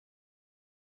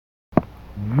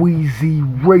Weezy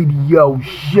Radio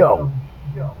Show.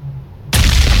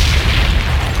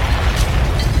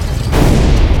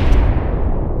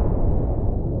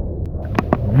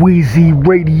 Weezy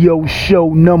Radio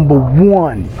Show number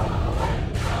 1.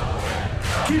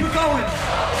 Keep it going.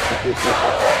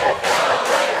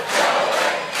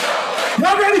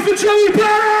 Y'all ready for Joey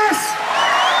Paris?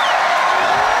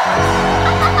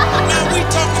 Now we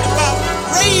talking about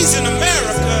raising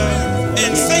America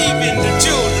and saving the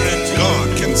children.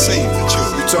 God can save the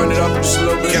children. You turn it up just a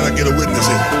little bit. Can I get a witness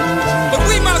here? But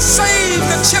we must save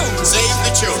the children. Save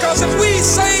the children. Because if we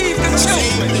save the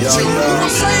children, we will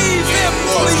save them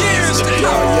for the years to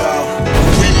come.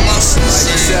 We must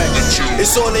save the children.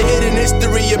 It's all a hidden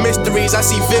history of mysteries I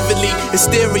see vividly.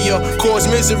 Hysteria cause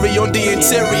misery on the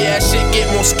interior. As shit get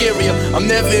more scarier. I'm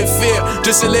never in fear,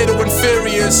 just a little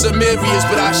inferior in some areas,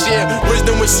 but I share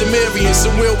wisdom with Sumerians.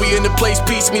 Somewhere we in the place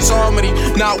peace meets harmony,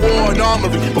 not war and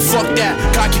armory. But fuck that,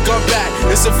 cock your gun back.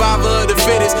 The survivor of the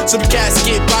fittest. Some cats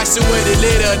get by somewhere they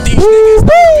litter. These niggas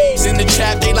like bees in the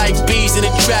trap, they like bees in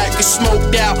the track. Get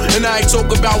smoked out, and I ain't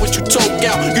talking about what you choked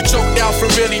out. You choked out for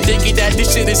really thinking that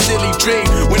this shit is silly dream,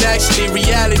 when actually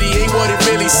reality ain't what it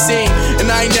really seemed. And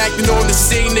I ain't acting on the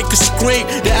scene, niggas scream.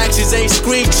 The actions ain't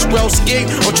scream, just well schemed.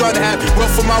 I'm trying to have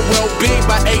wealth for my well-being.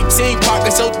 By 18,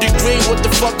 pockets out the green. What the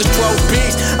fuck is 12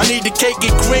 beans? I need the cake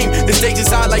and cream. The stakes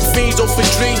is high like fiends, over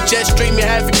dreams. Jet stream and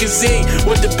having cuisine.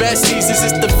 What the best seasons,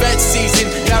 it's the vet season.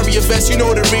 Carry a vest, you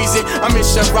know the reason. I'm in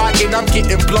Chirac and I'm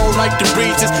getting blown like the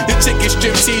breezes. The chicken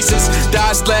strip teasers.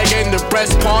 Dice leg and the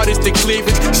breast part is the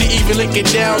cleavage. She even lick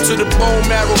it down to the bone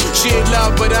marrow. She in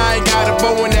love, but I ain't got a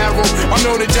bow and arrow. I'm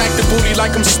known to jack the booty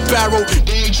like I'm Sparrow.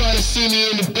 They ain't trying to see me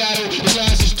in the battle. The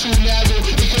glass is too narrow.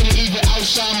 They couldn't even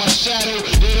outshine my shadow.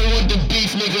 They don't want the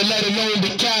beef, nigga, let alone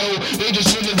the cattle. They just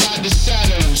wanna ride the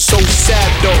saddle. So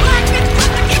sad though.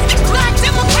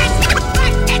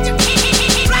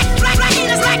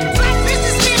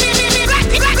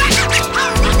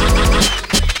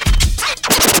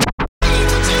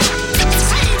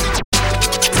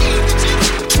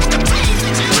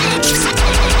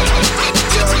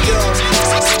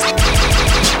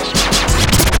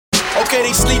 Okay,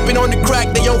 they sleeping on the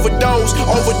crack, they overdose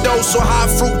on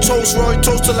high fructose, Roy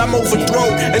toast till I'm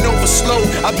overthrown and overslow.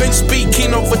 I've been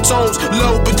speaking over tones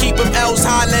low, but keep them L's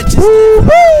high, legends.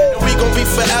 And we gon' be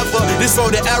forever, this for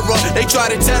the error. They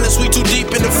try to tell us we too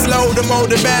deep in the flow. The more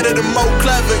the better, the more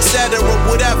clever, etc.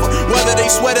 Whatever, whether they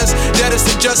sweat us, that us,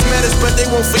 or just met us, but they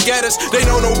won't forget us. They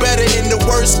don't know better in the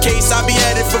worst case. I be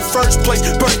headed for first place,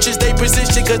 purchase they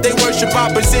position, cause they worship our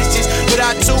positions. But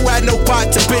I too had no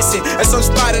pot to piss in, and some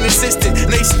spot an assistant.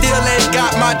 They still ain't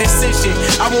got my decision.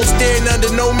 I won't stand under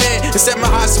no man except my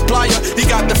high supplier. He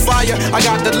got the fire, I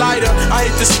got the lighter. I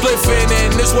hit the spliffin',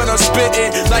 and this when I'm spittin'.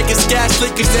 Like it's gas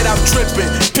liquors that I'm trippin',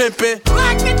 pimpin'.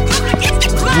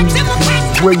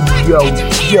 Radio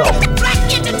Show.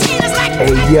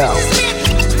 Hey yo,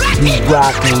 you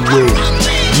rockin' with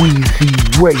Weezy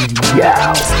Radio.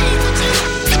 Yes.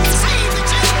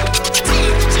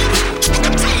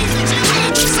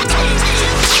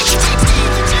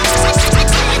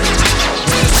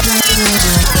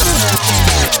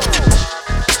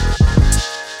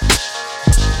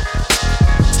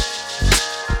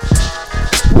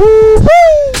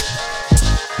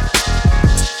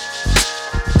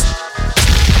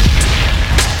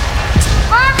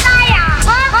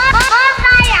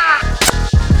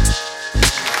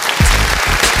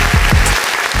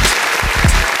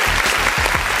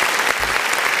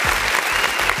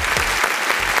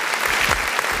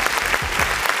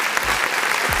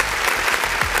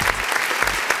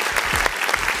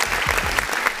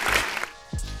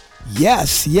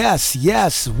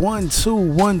 1 2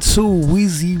 1 2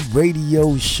 Weezy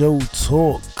Radio Show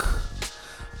Talk.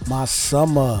 My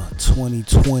summer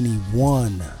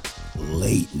 2021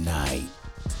 late night.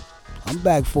 I'm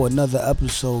back for another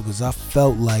episode because I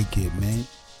felt like it, man.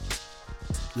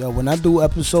 Yo, when I do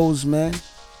episodes, man,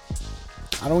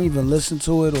 I don't even listen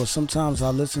to it, or sometimes I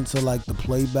listen to like the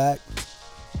playback.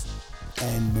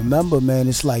 And remember, man,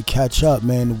 it's like catch up,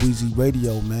 man, the Weezy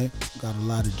Radio, man. Got a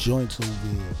lot of joints over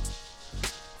here.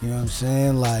 You know what I'm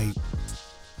saying? Like,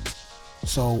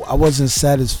 so I wasn't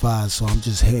satisfied, so I'm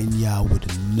just hitting y'all with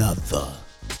another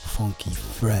funky,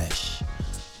 fresh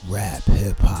rap,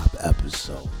 hip-hop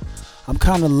episode. I'm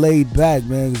kind of laid back,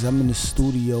 man, because I'm in the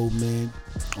studio, man,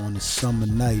 on a summer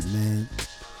night, man,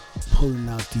 pulling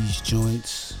out these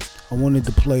joints. I wanted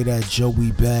to play that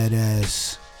Joey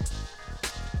Badass,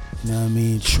 you know what I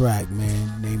mean, track,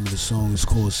 man. The name of the song is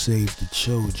called Save the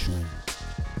Children.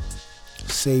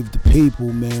 Save the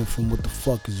people, man, from what the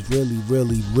fuck is really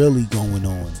going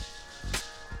on.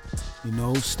 You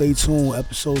know, stay tuned.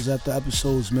 Episodes after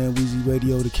episodes, man. Weezy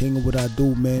Radio, the king of what I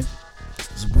do, man.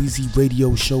 It's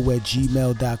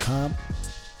WeezyRadioShow@gmail.com.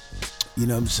 You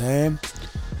know what I'm saying?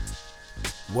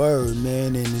 Word,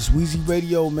 man. And it's Weezy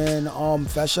Radio, man.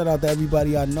 Fat shout out to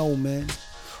everybody I know, man.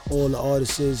 All the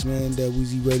artists, man, that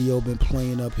Weezy Radio been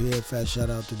playing up here. Fat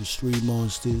shout out to the Street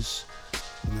Monsters.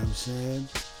 You know what I'm saying?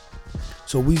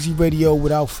 So Weezy Radio,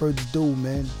 without further ado,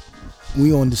 man,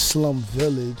 we on the Slum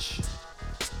Village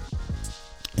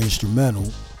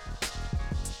instrumental.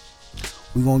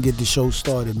 We gonna get the show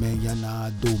started, man. Y'all know how I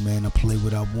do, man. I play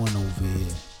what I want over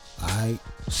here. Alright?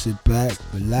 Sit back,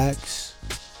 relax.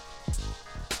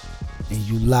 And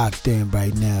you locked in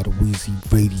right now to Weezy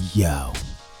Radio.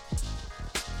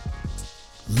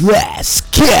 Let's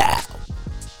go!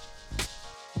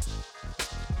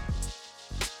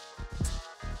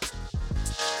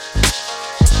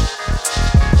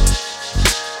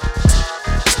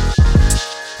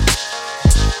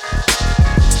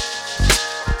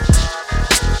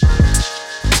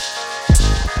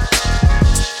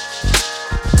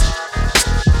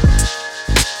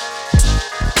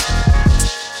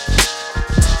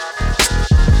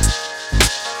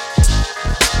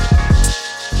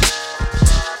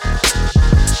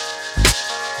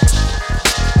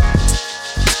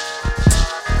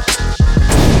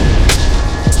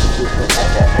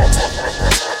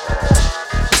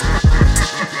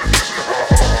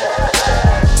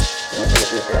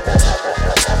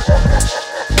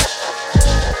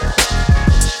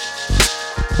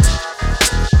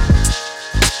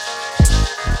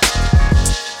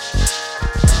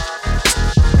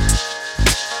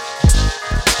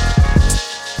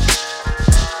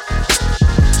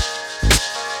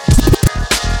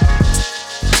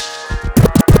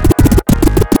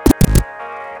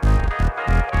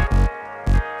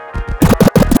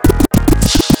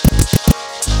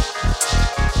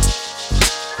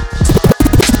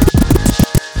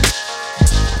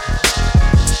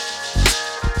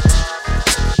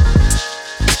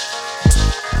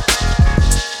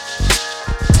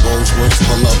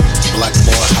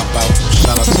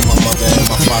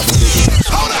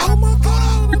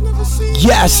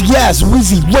 Yes,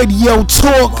 Weezy Radio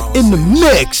Talk in the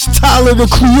mix. Tyler the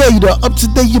Creator, up to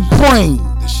date your brain.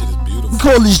 This shit is beautiful. We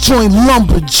call this joint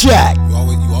Lumberjack. You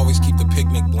always keep the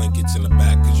picnic blankets in the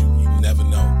back because you never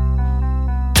know.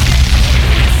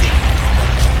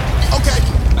 Okay.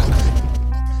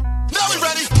 Now we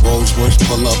ready. Rolls Royce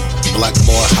pull up, black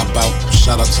boy hop out.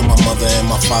 Shout out to my mother and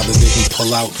my father didn't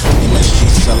pull out. MSG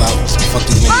sell out. Fuck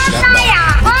these niggas that bout.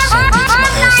 My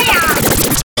answer.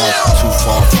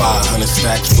 24500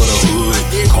 stacks for the hood.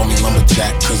 Call me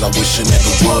Lumberjack cause I wish a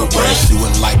nigga would. Race you in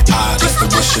like this the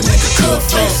wish a nigga could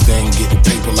face. They ain't getting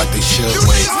paper like they should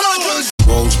wait.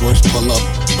 Rolls Royce pull up,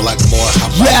 black boy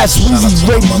hop out. Yes, Weezy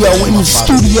Radio in the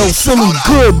studio feeling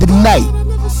good tonight.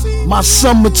 My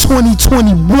summer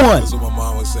 2021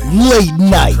 late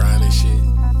night.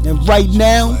 And right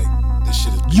now,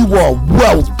 you are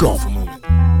welcome.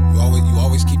 You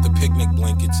always keep the picnic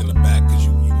blankets in the back cause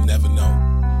you never know.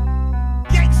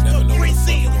 Never know where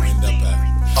you end up at.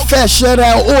 Fat shout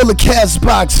out all the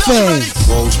Castbox fans.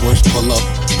 Rolls Royce pull up,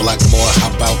 black boy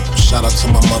hop out. Shout out to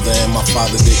my mother and my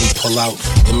father didn't pull out.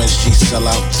 MSG sell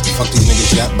out. Fuck these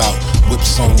niggas yap out.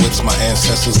 Whips on whips, my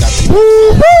ancestors got the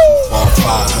all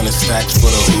 500 stacks for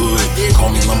the hood. Call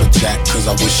me Lumberjack cause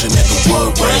I wish a nigga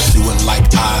would. Race you in like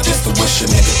this the wish a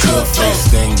nigga could face.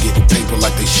 They ain't getting paper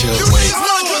like they should wait.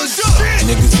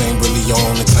 Niggas ain't really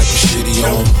on the type of shit he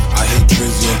on. I hit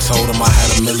Drizzy and told him I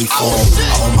had a milli for him.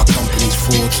 I own my company's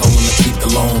full, told him to keep the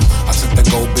loan. I took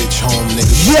that gold bitch home,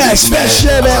 niggas. Yes, that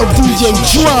shout out DJ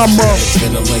Drama.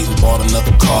 Ventilate and bought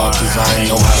another car cause I ain't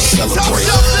know how to celebrate.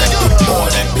 That big boy,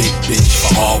 that big bitch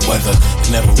for all weather. It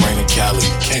never rained in Cali,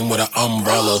 came with an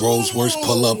umbrella. Rolls Royce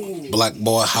pull up, black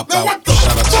boy hop out.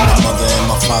 Shout out to my mother and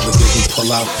my father didn't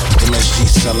pull out. MSG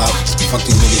sell out, fuck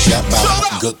these niggas yap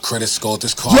out. Good credit score,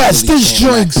 this car yes, really this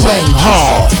joint bang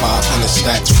hard. 500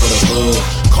 stacks for the hood.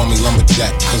 Call me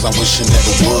Lumberjack cause I wish a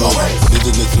nigga would.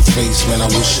 Bigger than the face, man, I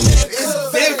wish a nigga. It's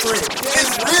different.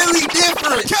 It's really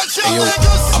different. Hey yo,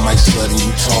 I might slut in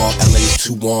Utah, LA's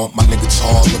too warm. My nigga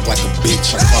tall, look like a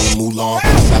bitch, I call him Mulan.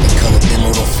 Solid color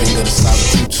emerald on finger, the size of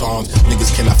croutons.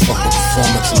 Niggas cannot fuck with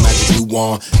performance, imagine you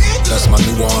on. That's my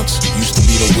nuance, used to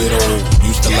be the widow.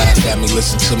 Used to laugh at me,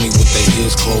 listen to me with their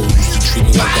ears closed. Used to treat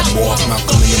me like that boy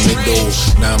Malcolm in the middle.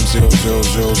 Now I'm 0, 0,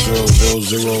 0, 0, 0,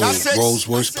 0.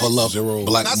 Rolls Royce pull up,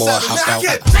 black boy hop out. I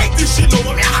can't take this shit no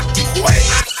more. I quit.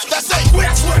 That's it. Quit.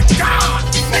 I swear to God.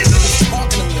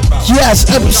 Yes,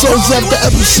 episodes after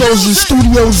episodes, the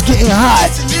studio's getting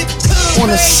hot on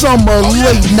a summer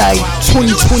late night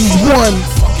 2021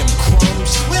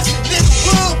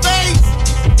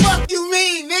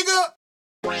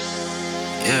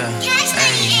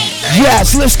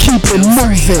 Yes, let's keep it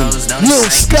moving. Lil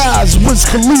Skies, Wiz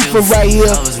Khalifa right here.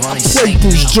 I played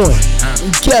this joint. And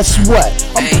guess what?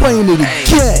 I'm playing it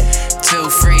again. Two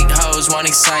freak hoes wanna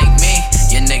excite me.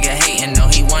 Your nigga hating, no,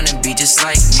 he wanna be just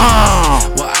like me.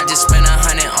 Well, I just spent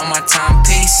 100 on my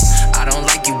timepiece. I don't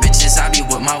like you bitches, I be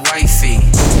with my wifey.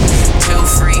 Two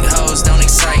freak hoes don't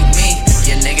excite me.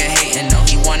 Your nigga hating, no,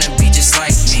 he wanna be just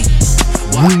like me.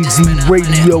 Well, Weezy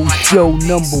Radio Show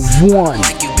 #1.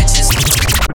 Like you bitches,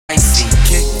 wifey.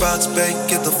 Kickbox, babe,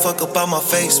 get the fuck up out my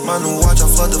face. My new watch, I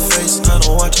flood the face. I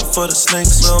don't watch out for the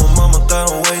snakes. Little mama got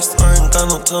on waste. I ain't got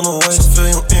no tunnel waste. Feel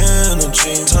your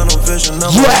energy, tunnel vision.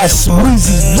 Yes,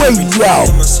 Weezy Radio.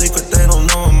 My secret, they don't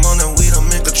know I'm on that weed. I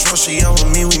make a trust. She out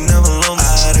with me, we never alone.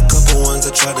 I had a couple ones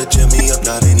that tried to jam me up,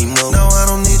 not anymore. Now I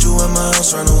don't need you at my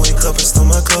house. Trying to wake up and steal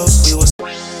my clothes. We was.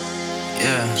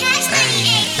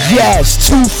 Yes,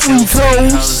 two freak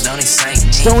hoes don't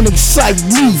excite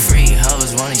me.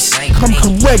 Come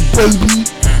correct, baby.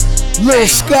 Lil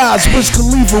Skies, Wiz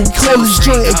Khalifa, we call this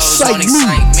joint Excite Me.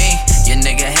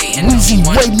 Weezy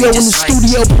Radio in the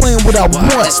studio playing what I want.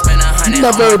 You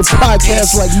never heard a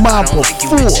podcast like mine before.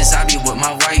 I be with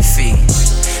my wifey.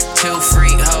 Two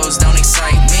freak hoes don't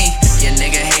excite me. Your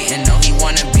nigga hating, no, he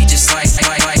wanna be just like.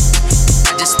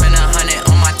 I just spent 100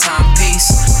 on my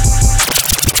timepiece.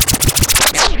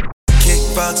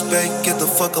 Kickbox, babe, get the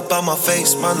fuck up out my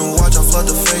face. My new watch, I flood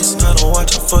the face. I don't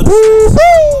watch out for the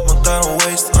my got on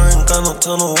waste. I ain't got no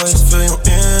tunnel waste. Feel your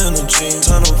energy,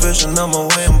 tunnel vision. On my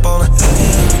way, I'm ballin'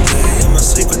 every day. In my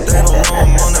secret, they don't know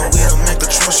I'm on that weed. I make a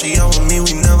trust. She out with me,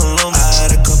 we never alone. I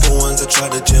had a couple ones that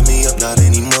tried to jam me up, not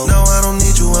anymore. Now I don't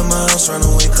need you at my house. Trying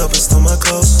to wake up and steal my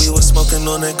clothes. We was smoking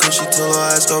on that cushy till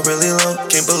our eyes go really low.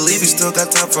 Can't believe you still got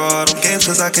time for all them games,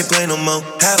 cause I can't play no more.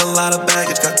 Had a lot of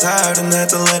baggage, got tired and had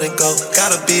to let it go.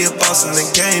 Gotta be a boss in the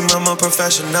game, I'm a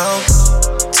professional.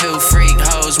 Two freak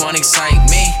hoes wanna excite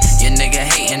me. Your nigga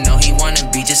hating, no, he wanna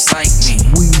be just like me.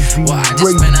 Weezy Well, I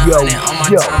just spent 100 on my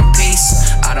Radio. timepiece.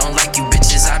 I don't like you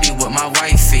bitches, I be with my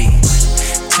wifey.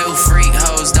 Two freak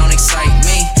hoes don't excite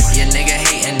me. Your nigga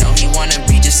hating, no, he wanna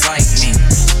be just like me.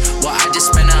 Well, I just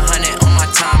spent 100 on my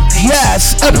timepiece.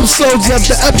 Yes, episodes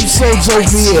after episodes over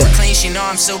here. Clean, she know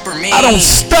I'm super mean. I don't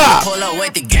stop. Pull up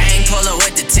with the gang, pull up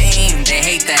with the team. They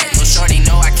hate that. Well, shorty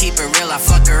know I keep it real. I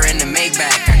fuck her in the Maybach.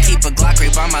 I keep a Glock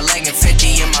right by my leg and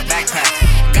 50 in my backpack.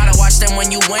 Gotta watch them when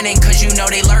you winning, cause you know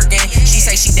they lurking. She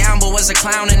say she down but was a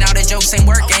clown and now the jokes ain't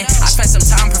working. I spent some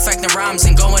time perfecting rhymes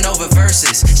and going over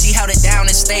verses. She held it down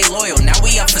and stayed loyal, now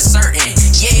we up for certain.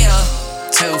 Yeah.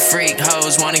 Two freak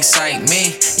hoes wanna excite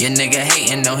me. Your nigga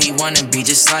hating, no, he wanna be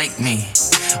just like me.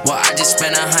 Well, I just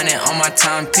spent 100 on my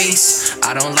timepiece.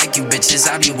 I don't like you bitches,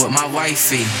 I be with my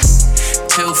wifey.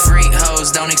 Two freak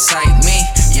hoes don't excite me.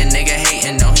 Your nigga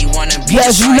hating, no, he wanna be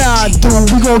Yes, just you know how I like do. me.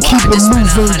 We gon' keep Well, I it just spent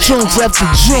moving, 100 joints on my after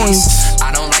timepiece. joints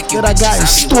I don't like you that I got in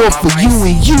bitches, be store with for my you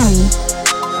wifey. and you.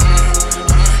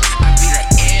 I be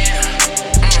like,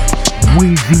 yeah.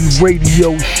 Weezy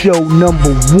Radio Show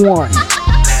 #1.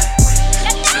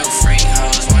 Two freak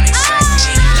hoes wanna excite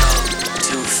me, no.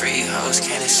 Two freak hoes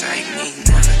can't excite me,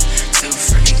 never. Two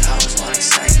freak hoes wanna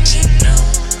excite me, no.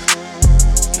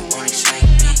 You wanna excite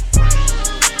me,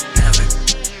 never.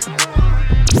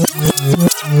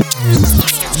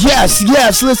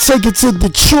 Yes, let's take it to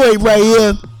Detroit right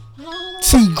here.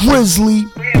 T Grizzly,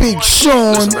 Big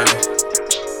Sean, Listen, baby,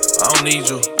 I don't need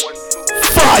you.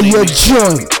 Fire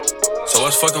Joint. So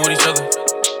us fucking with each other?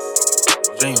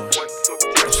 Genuine.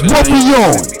 What we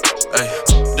on? Hey,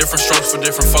 different strokes for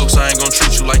different folks. I ain't gon'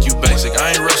 treat you like you basic.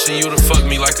 I ain't rushing you to fuck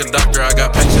me like a doctor. I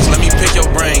got patience. Let me pick your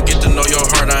brain, get to know your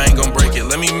heart. I ain't gon' break it.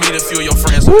 Let me meet a few of your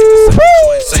friends. So they can say what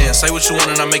you ain't saying. Say what you want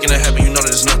and I'm making it happen. You know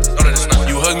that it's nothing.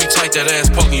 You hug me tight, that ass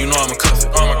poking. You know I'ma cuff it.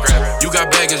 I'ma grab it. You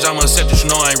got baggage, I'ma accept it. You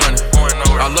know I ain't running.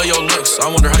 I love your looks. I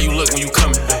wonder how you look when you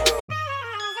coming.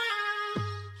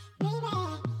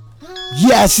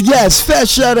 Yes, fat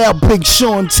shout out Big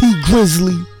Sean, T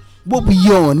Grizzly. What we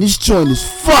on? This joint is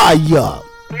fire.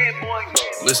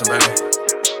 Listen, baby,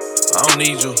 I don't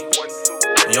need you.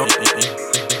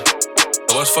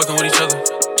 So us fucking with each other?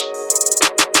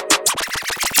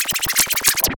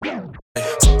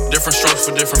 Different strokes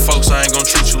for different folks. I ain't gon'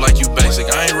 treat you like you basic.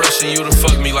 I ain't rushing you to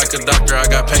fuck me like a doctor. I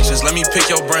got patience. Let me pick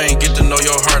your brain, get to know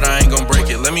your heart. I ain't gon'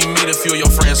 break it. Let me meet a few of your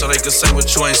friends so they can say what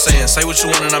you ain't saying. Say what you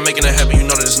want and I'm making it happen. You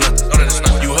know that it's nothing.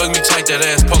 You hug me tight, that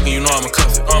ass poking. You know I'ma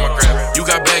cuff it. You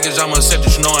got baggage, I'ma accept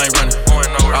it, you know I ain't running.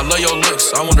 I love your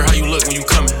looks, I wonder how you look when you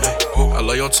coming. I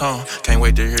love your tone, can't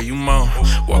wait to hear you moan.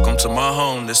 Welcome to my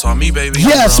home, this all me, baby.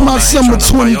 Yes, my summer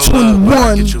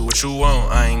 2021. Get you what you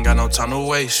want, I ain't got no time to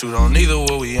waste. Shoot on neither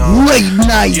what we on. Late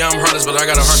night. Yeah, I'm heartless, but I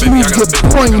got a heart, baby. I got a big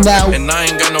point out. And I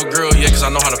ain't got no girl yet, cause I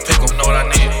know how to pick them. Know what I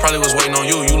need. Probably was waiting on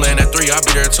you. You laying at 3, I'll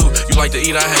be there too. You like to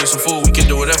eat, I have you some food. We can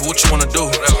do whatever, what you wanna do.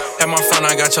 Have my front,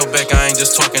 I got your back. I ain't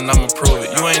just talking, I'ma prove it.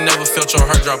 You ain't never felt your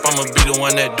heart drop, I'ma be the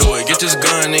one that do it. Get this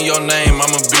gun in your name,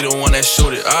 I'ma be the one that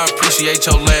shoot it. I appreciate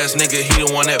your last nigga, he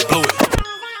the one that blew it.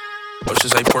 Oh,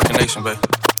 shit say poor connection, babe.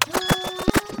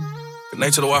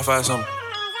 Connect to the Wi-Fi or something.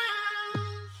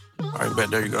 Alright,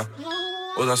 bet, there you go.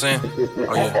 What was I saying?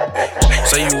 Oh yeah.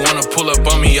 Say you wanna pull up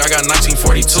on me, I got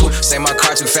 1942. Say my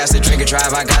car too fast to drink and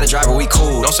drive, I got a driver, we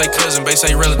cool. Don't say cousin, babe,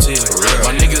 say relative.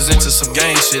 My niggas into some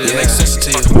gang shit, it makes sense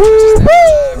to you.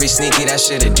 Be sneaky, that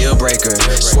shit a deal breaker.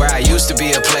 Swear I used to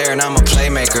be a player and I'm a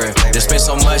playmaker. Just spent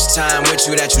so much time with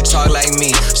you that you talk like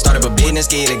me. Start up a business,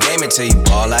 get you the game until you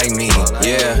ball like me.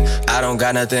 Yeah, I don't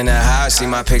got nothing to hide. See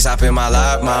my pics hop in my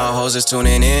live, my hoes is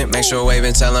tuning in. Make sure wave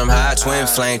and tell them hi. Twin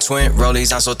flame, twin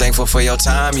rollies, I'm so thankful for your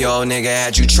time. Yo, nigga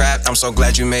had you trapped, I'm so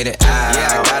glad you made it out.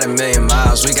 Yeah, I got 1,000,000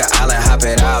 miles, we got island, hop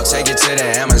it out. Take it to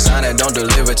the Amazon and don't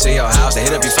deliver to your house. They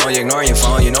hit up your phone, you ignore your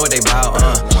phone, you know what they bout,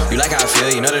 You like how I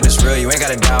feel, you know that it's real, you ain't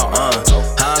gotta doubt,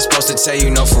 How I'm supposed to tell you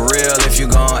no for real if you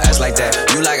gon' act like that?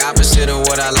 You like opposite of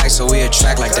what I like, so we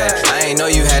attract like that. I ain't know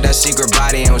you had that secret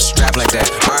body and was strapped like that.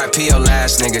 R.I.P. your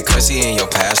last nigga, cause he in your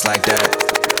past like that.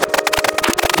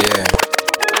 Yeah.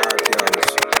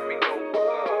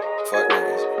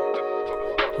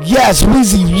 Yes,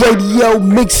 Weezy Radio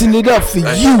mixing it up for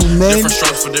you, man. Different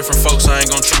strokes for different folks, I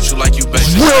ain't gon' treat you like you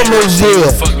basic. You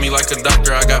fuck me like a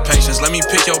doctor, I got patience. Let me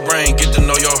pick your brain, get to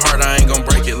know your heart, I ain't gon'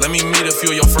 break it. Let me meet a few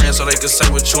of your friends so they can say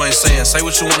what you ain't saying. Say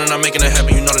what you want and I'm making it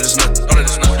happen, you know that it's nothing.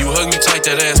 You hug me tight,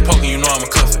 that ass poking, you know I'ma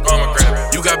cuff it.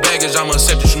 You got baggage, I'ma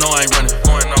accept it, you know I ain't running.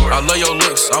 I love your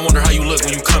looks, I wonder how you look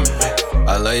when you coming.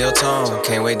 I love your tone,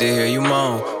 can't wait to hear you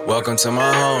moan. Welcome to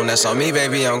my home, that's on me,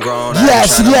 baby, I'm grown.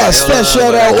 Yes, special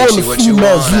out all the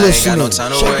females listening.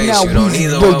 Checking out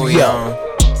Weezy Radio.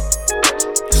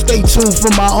 Stay tuned for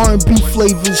my R&B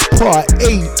flavors part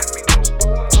 8.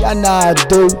 Y'all know how I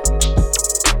do.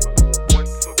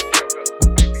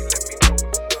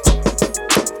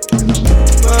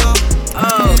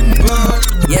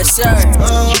 Yes, sir.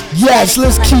 Yes,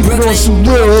 let's keep it on some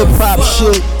real hip hop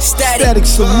shit. Static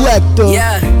Selector,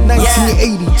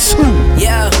 1982.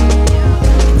 Yeah.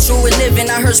 True living,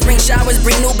 I heard spring showers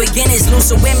bring new beginnings.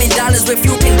 Looser women, dollars with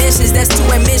few conditions. That's 2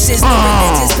 admissions. New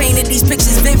religions painted these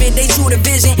pictures vivid. They true to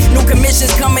vision. New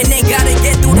commissions coming in, gotta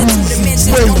get through the 2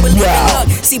 dimensions. Don't believe in luck,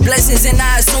 see blessings and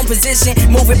I assume position.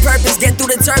 Moving purpose, get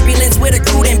through the turbulence with a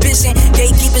crude ambition.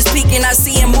 Gatekeepers speaking, I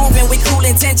see him moving with cool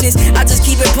intentions. I just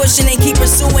keep it pushing and keep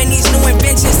pursuing these new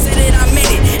inventions. Said it, I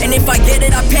meant it, and if I get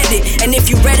it, I penned it. And if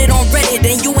you read it on Reddit,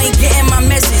 then you ain't getting my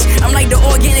message. I'm like the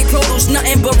organic produce,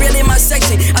 nothing but real in my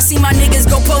section. I see my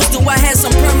niggas go postal, I had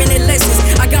some permanent lessons.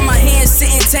 I got my hands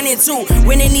sitting 10 and 2,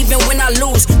 winning even when I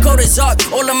lose. Code is up,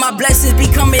 all of my blessings be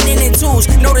coming in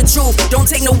twos. Know the truth, don't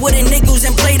take no wooden nickels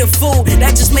and play the fool.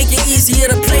 That just make it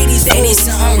easier to play these. They need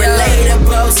something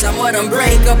relatable, somewhat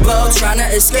unbreakable, trying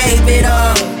to escape it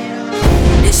all.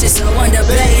 This shit so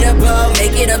undebatable,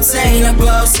 make it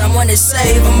obtainable, someone to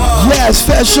save them all. Yes,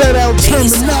 fast shout out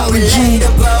terminology.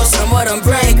 Somewhat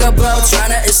unbreakable,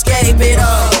 trying to escape it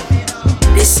all.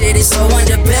 This shit is so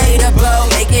undebatable,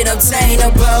 make it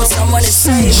obtainable, someone to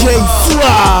save them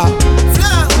all.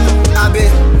 Fly. I've been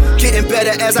getting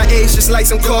better as I age, just like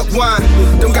some cork wine.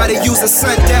 Don't gotta use a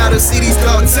sundial to see these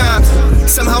dark times.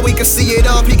 Somehow we can see it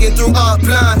all peeking through our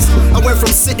blinds. I went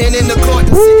from sitting in the court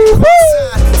to sitting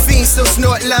outside. Fiends still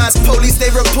snort lines, police they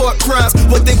report crimes.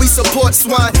 What think we support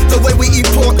swine, the way we eat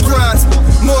pork grinds.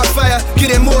 More fire,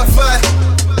 getting more fire.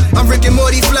 I'm Rick and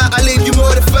Morty fly, I leave you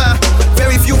mortified.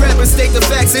 Very few rappers state the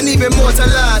facts and even more to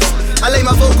lies. I lay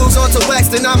my vocals onto wax,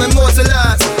 then I'm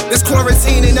immortalized. This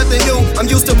quarantine ain't nothing new,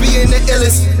 I'm used to being the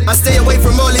illest. I stay away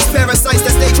from all these parasites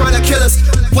that stay trying to kill us.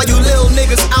 While you little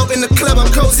niggas out in the club,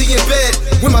 I'm cozy in bed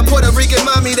with my Puerto Rican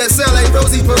mommy that sound like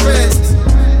Rosie Perez.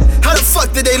 How the fuck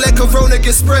did they let Corona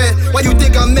get spread? Why you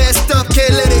think I'm messed up,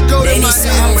 can't let it go to my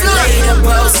head?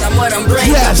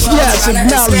 Yes,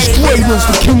 acknowledge greatness,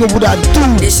 the king of what I do.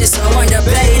 This shit so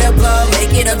undebatable,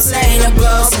 make it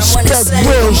obtainable, someone to save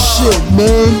real shit,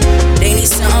 man. They need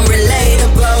something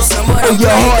relatable, someone to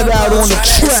your heart out on the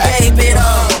track.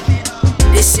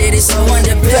 This shit is so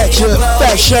undebatable.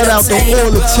 Fat shout out to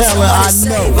all the talent I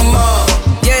know.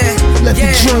 Yeah, let the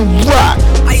joint rock.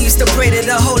 I used to pray to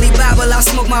the Holy Bible. I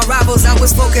smoke my rivals. I was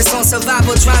focused on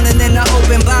survival, drowning in an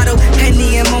open bottle.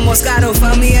 Henny and Moscato,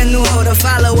 found me a new hoe to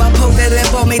follow. I poked it and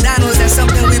bought McDonald's. That's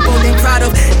something we both ain't proud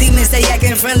of. Demons, they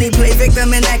acting friendly. Play victim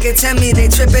and acting tell me. They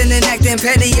tripping and acting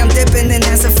petty. I'm dipping and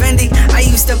that's offending. I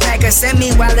used to pack a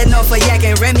semi, wildin' off a yak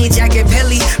and Remy, Jacket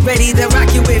Pelly. Ready to rock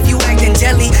you if you acting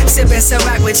jelly. Sipping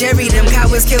Ciroc with Jerry. Them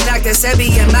cowards killed Dr. Sebi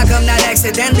and Malcolm not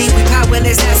accidentally. We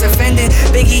powerless, that's offending.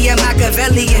 Biggie and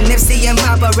Machiavelli and Nipsey and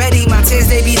Papa Ready. My tears,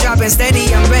 they be dropping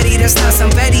steady. I'm ready to start some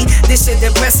Betty. This shit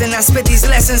depressing. I spit these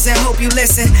lessons and hope you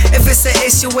listen. If it's an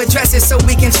issue, address it so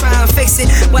we can try and fix it.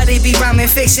 Why they be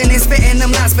rhyming fiction and spitting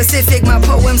them not specific. My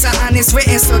poems are honest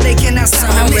written so they cannot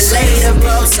stop my mission.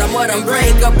 Relatable, somewhat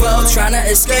unbreakable, trying to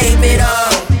escape it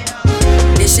all.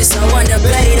 This shit so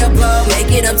undebatable,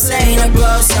 make it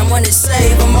obtainable, someone to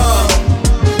save them all.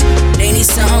 They need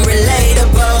something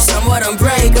relatable, somewhat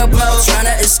unbreakable, trying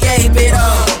to escape it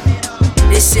all.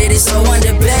 This shit is so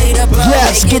undebatable.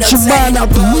 Yes, get your mind out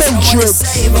the matrix.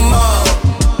 Save them all.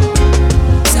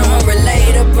 Someone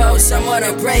relatable, somewhat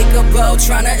unbreakable,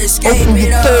 trying to escape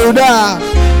it all. Third eye.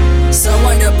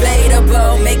 Someone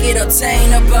debatable, make it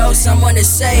obtainable, someone to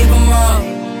save them all.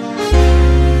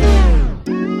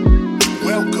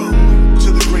 Welcome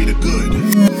to the greater good.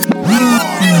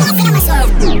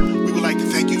 We would like to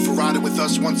thank you for riding with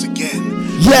us once again.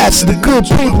 Yes, the good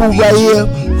people right here.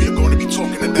 We are going to be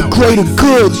talking about greater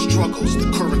good, the struggles,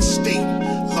 the current state,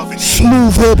 love and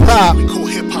smooth hip hop, cool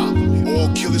hip hop, all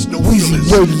killers, no Weezy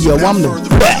Radio. I'm the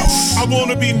best. I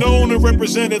wanna be known and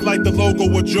represented like the logo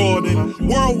with Jordan.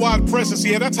 Worldwide presence,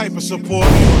 yeah, that type of support.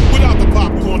 Without the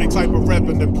popcorny type of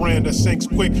repping the brand that sinks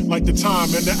quick like the time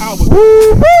and the hours.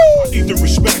 I need the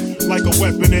respect like a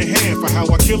weapon in hand for how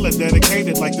I kill it,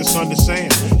 dedicated like the sun to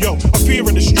sand. Yo, I fear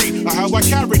in the street of how I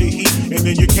carry the heat, and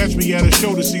then you catch me at a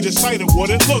show to see the sight of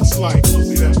what it looks like.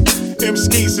 See that?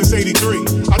 M-Ski since 83.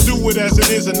 I do it as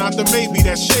it is and not the maybe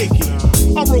that's shaky.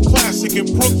 I wrote classic in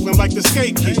Brooklyn like the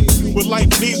skate key, with light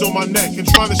knees on my neck and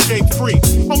trying to shake free.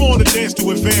 I'm on the dance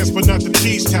to advance, but not the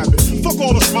cheese tapping. Fuck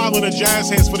all the smiling and jazz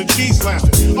hands for the cheese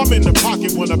laughing. I'm in the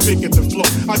pocket when I pick at the flow.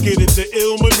 I get it the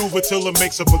ill maneuver till it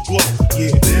makes up a glow.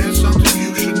 Yeah. There's something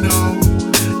you should know.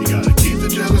 You gotta keep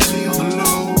the jealousy on the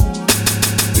low.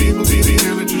 People be the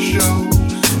amateur show.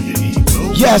 So your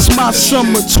ego. Yes, my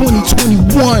summer 2021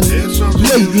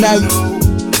 late night.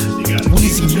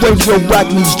 Weezy Radio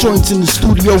rocking these joints in the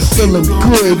studio, feeling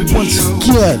good once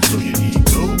again.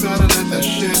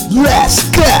 Let's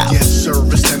go. Yes,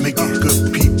 service that make it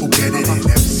good people get it in.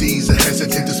 MCs are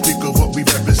hesitant to speak of what we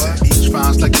represent. Each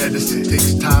rhymes like medicine,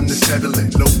 takes time to settle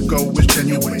it. Logo is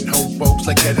genuine, hope folks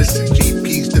like Edison.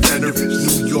 GP's the veterans,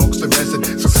 New York's the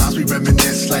residents. Sometimes we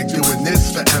reminisce like doing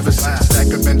this forever since.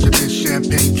 Stack of Benjamin,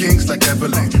 champagne kings like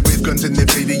Evelyn. With guns in their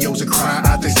videos and cry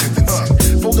out their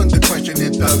sentencing. Fold under question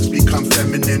and thugs become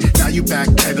feminine. Now you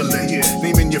backpedaling,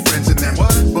 naming your friends and them.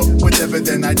 But whatever,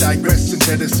 then I digress and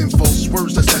jettison false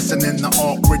words, assessing in the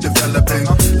art we're developing.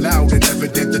 Loud and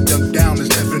evident, the dumb down is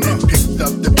definite. Picked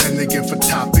up the pen again for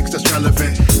topics that's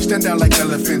relevant. Stand out like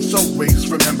elephants, always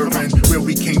remembering where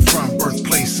we came from,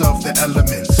 birthplace of the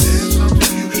elements. There's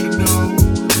something you should know.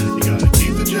 You gotta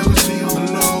keep the jealousy on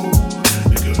the low.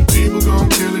 The good people gon'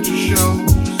 kill at your show.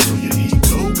 So your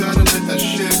ego gotta let that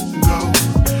shit go.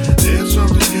 There's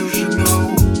something you should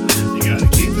know. You gotta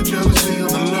keep the jealousy on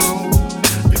the low.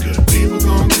 The good people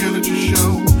gon' kill at your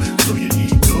show. So your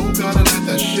ego gotta let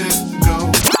that shit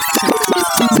go.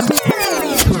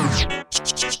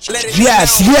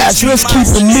 Yes, yes, let's keep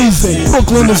it moving.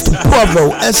 Brooklyn is the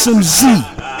borough. SMZ,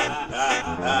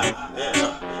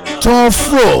 Don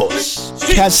Frost,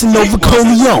 Casanova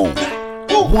Corleone.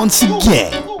 Once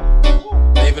again,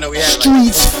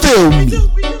 streets feel me.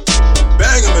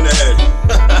 Bang him in the head.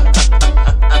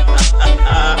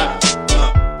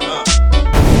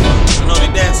 I know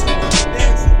they dancing.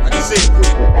 I can see it.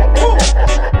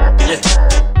 Yeah.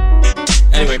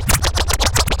 Anyway.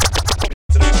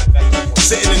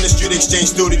 Sitting in the Street Exchange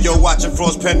studio, watching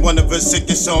Frost pen one of his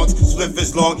sickest songs. Spliff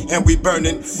is long and we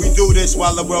burning. We do this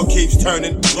while the world keeps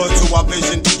turning. Loyal to our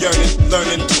vision, yearning,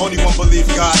 learning. Only one believe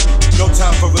God. No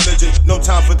time for religion, no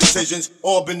time for decisions.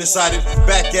 All been decided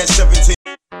back at 17.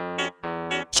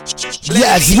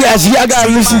 Yes, y'all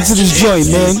gotta listen to this joint,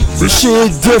 man. This shit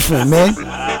is different, man.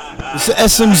 It's an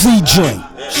SMZ joint.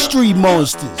 Street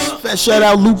Monsters. Fast shout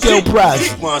out Luke El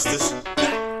Prazi. Monsters.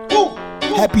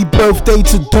 Happy birthday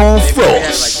to Don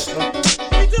Frost.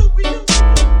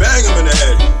 Bang him in the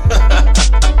head.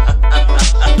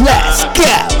 Let's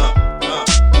go.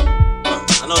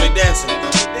 I know they dancing.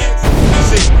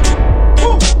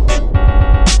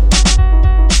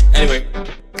 Anyway,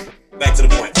 back to the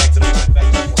point.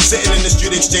 Sitting in the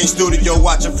Street Exchange Studio,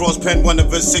 watching Frost pen one of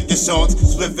his sickest songs.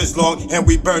 Spliff is long and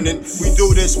we burning. We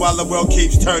do this while the world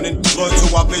keeps turning. Loyal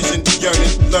to our vision,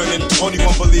 yearning, learning. Only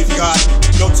one believe God.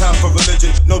 No time for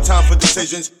religion, no time for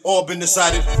decisions. All been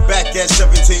decided. Back at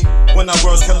 17, when our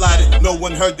worlds collided. No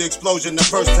one heard the explosion the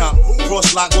first time.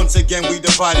 Frost lock once again we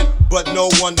divided. But no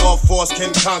one or force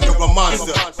can conquer a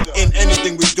monster in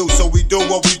anything we do. So we do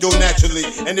what we do naturally.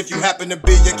 And if you happen to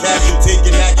be a casualty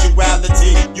in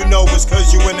actuality, you know it's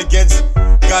cause you went against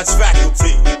God's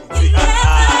faculty. You're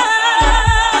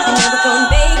never gonna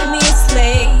make me a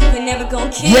slave. You're never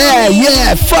gonna kill me.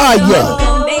 Yeah, fire. You're never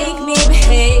gonna make me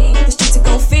behave. The streets are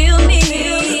gonna feel me.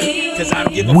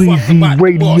 Weezy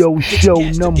Radio Show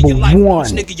number 1.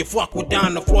 Nigga, you fuck with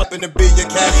down the floor. And to be a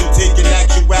casualty in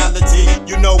actuality,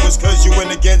 you know it's cause you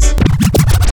went against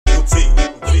faculty.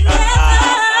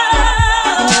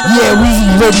 Yeah,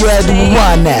 Weezy Radio had to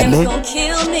rewind that, man. You're never gonna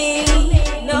kill me.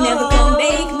 You're never gonna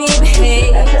make me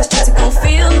behave. The streets are gonna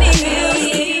feel me.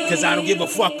 Cause I don't give a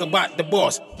fuck about the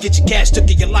boss. Get your cash, took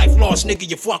it, your life lost. Nigga,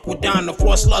 you fuck with down the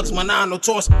floor. Slugs, my 9 no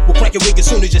toss. We'll crack your wig as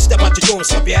soon as you step out your door and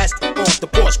slap your ass off the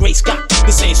porch. Great Scott.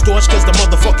 This ain't storch cause the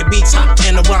motherfucking beat's hot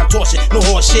and the rhyme torsion. No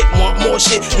horse shit, want more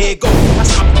shit. Here it go. I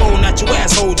stop blowing at your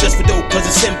asshole just for dope. Cause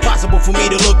it's impossible for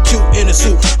me to look cute in a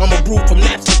suit. I'm a brute from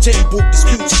Naps to Tim Boot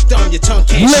disputes. Dumb, your tongue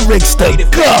can't lyrics to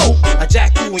go. I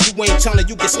jack you and you ain't telling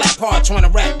you get slapped hard trying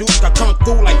to rap dudes. I come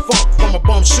through like funk from a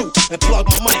bum shoot and plug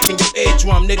my mic in your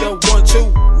eardrum, nigga. 1, 2,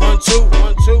 1, 2,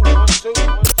 1, 2, 1, 2, 1, 2.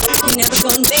 You're never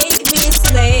gonna make me a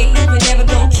slave. You're never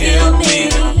gonna kill me.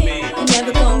 You're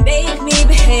never gonna make me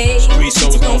behave. Streets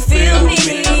are gonna feel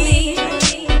me.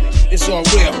 It's all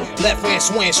real. Left hand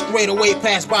swing, straight away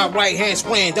pass by, right hand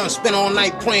spraying. Done spent all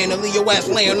night praying to leave your ass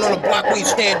laying on the block where you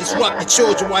stand. Disrupt the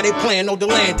children while they playing. No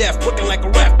delaying death, quicker like a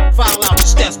rap. File out the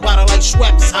steps, bottle like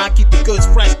Schweppes. I keep the goods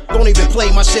fresh. Don't even play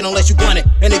my shit unless you want it.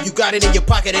 And if you got it in your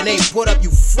pocket and ain't put up,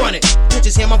 you front it.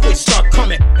 Bitches hear my voice start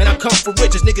coming, and I come for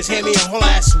riches. Niggas hear me and whole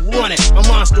ass running. A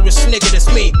monstrous nigga,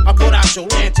 that's me. I put out your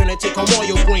lantern and take home all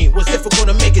your green. What's difficult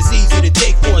to make is easy to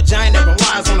take for a giant that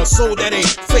relies on a soul that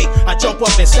ain't fake. I jump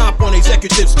up and stomp on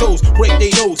executives' toes, break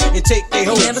their nose and take their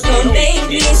hoes. You're never gonna make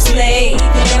me a slave.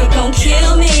 You're never gonna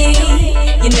kill me.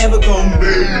 You're never gonna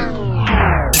make.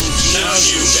 Now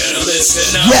you better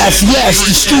listen up. Yes,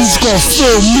 the streets gon'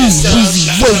 feel me. Weezy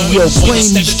Radio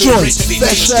playing these joints.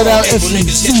 That shout out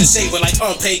FMC.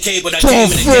 John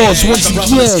Frost once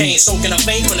again.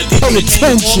 Pay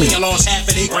attention.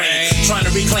 Trying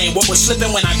to reclaim what was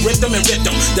slipping when I gripped them and ripped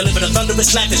them. Delivered a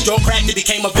thunderous slap as jaw cracked and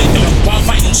became a victim. While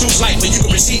fighting choose life when you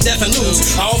can receive death and lose.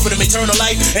 I offer them eternal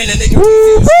life and the nigga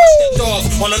stepped off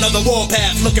on another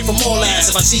warpath looking for more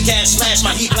laughs. If I see cash flash,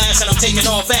 my heat blast and I'm taking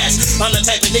off fast. I'm the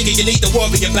type of nigga you need to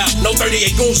worry about. No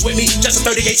 38 goons with me, just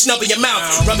a 38 snub in your mouth.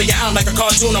 Rubbing you out like a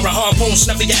cartoon or a harpoon,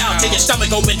 snuffing you out. Take your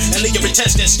stomach open and leave your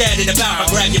intestines scattered about.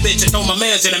 I grab your bitch and throw my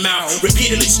mans in the mouth.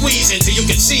 Repeatedly squeezing till you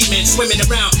can see men swimming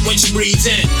around when she breathes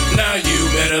in. Now you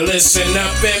better listen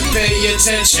up and pay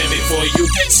attention before you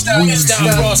get stuck. It's down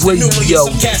across the nucleus.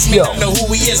 Some cats may not know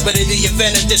who he is, but in the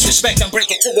event of disrespect, I'm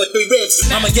breaking 2 or 3 ribs.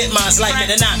 I'ma get mines like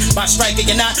it or not, by striking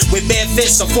or not, with bare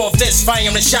fists or 4 fists,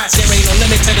 firing shots. There ain't no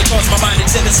limit to the thoughts my mind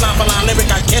exhibits. Line for line lyric,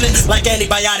 I kill it like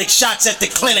antibiotic shots at the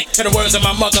clinic. To the words of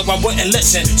my mother, I wouldn't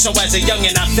listen. So as a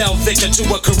youngin', I fell victim to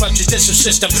a corrupt judicial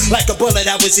system. Like a bullet,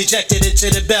 I was ejected into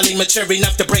the belly. Mature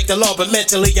enough to break the law, but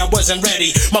mentally I wasn't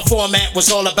ready. My format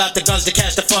was all about the guns to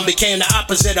catch the fun. Became the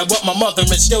opposite of what my mother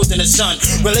instilled in the son.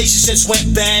 Relationships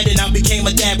went bad, and I became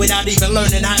a dad without even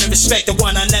learning how to respect the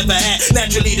one I never had.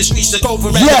 Naturally, the streets took over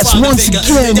as yes, a father once figure.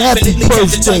 again, happy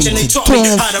birthday They taught me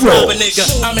how to rob a nigga.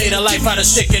 I made a life out of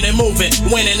sticking and moving,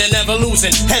 winning and never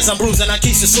losing. As I'm bruising, I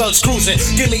keep the slugs cruising.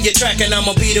 Give me your track and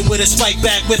I'ma beat it with a spike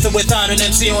back. With or without an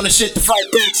MC on the shit to fight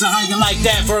back. So how you like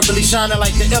that? Verbally shining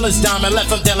like the illest diamond.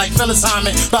 Left up there like Phyllis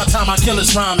Hyman. About time I kill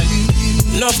his rhyming.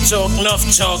 Enough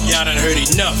talk, y'all done heard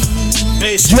enough.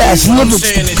 Basically, yes, limits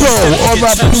to go.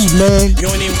 R.I.P. man.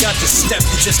 You ain't even got to step,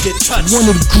 you just get touched. One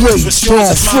of the great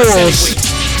John Frost.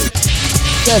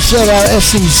 That shout out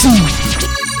SMC.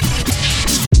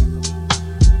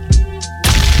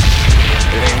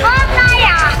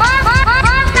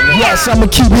 Yes, I'ma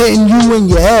keep hitting you in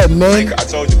your head, man. Like I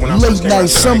told you when I Late night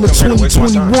summer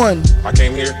 2021. I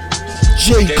came here.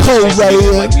 J. Cole right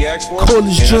here. Call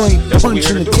his joint,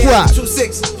 punching the clock.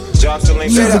 You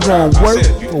either gonna work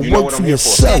or work for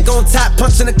yourself. Back on top,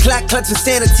 punching the clock, clutching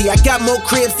sanity. I got more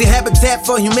cribs than Habitat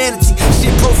for Humanity.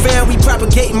 Shit profound, we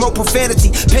propagating more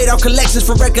profanity. Paid out collections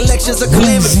for recollections of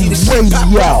calamity. The shit pop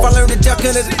off, I learned to duck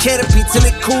under the canopy. Till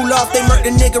it cool off, they murked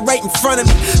the nigga right in front of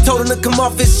me. Told him to come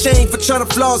off his chain for trying to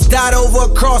floss. Died over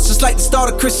a cross, just like the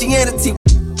start of Christianity.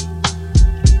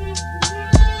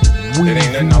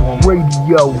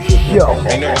 Radio Show.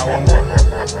 Ain't nothing I want more.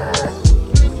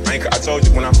 I told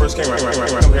you when I first came here, I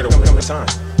come here to come to time.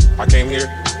 I came here.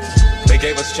 They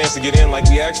gave us a chance to get in like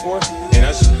we asked for, and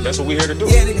that's what we here to do.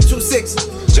 Yeah, nigga,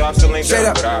 2-6. Job still ain't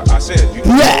done, but I said, you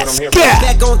know what I'm here for.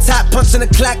 Back on top, punching the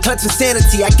clock, clutching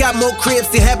sanity. I got more cribs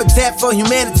than Habitat for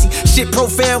Humanity. Shit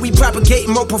profound, we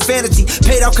propagating more profanity.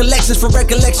 Paid out collections for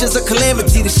recollections of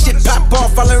calamity. The shit pop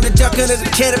off, I learned to duck under the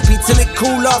canopy. Till it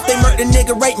cool off, they murked the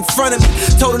nigga right in front of me.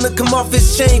 Told him to come off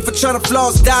his chain for trying to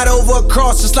floss. Died over a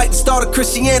cross, just like the start of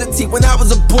Christianity. When I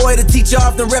was a boy, the teacher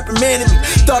often reprimanded me.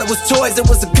 Thought it was toys, it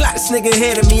was a Glock this nigga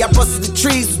handed me. I busted the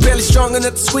trees, was barely strong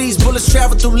enough to squeeze. Bullets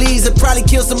traveled through leaves and probably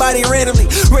killed somebody randomly.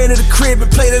 Ran to the crib and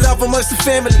played it off amongst the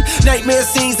family. Nightmare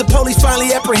scenes, the police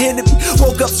finally apprehended me.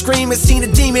 Woke up screaming, seen a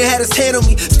demon, had his hand on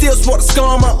me. Still sport a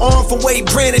scar on my arm from where he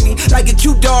branded me. Like a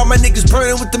Q-dog, my niggas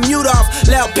burning with the mute off.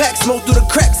 Loud pack, smoke through the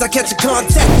cracks, I catch a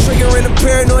contact. Triggering a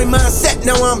paranoid mindset,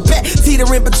 now I'm back.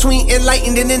 Teetering between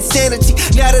enlightened and insanity.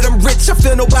 Now that I'm rich, I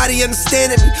feel nobody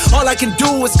understanding me. All I can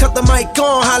do is cut the mic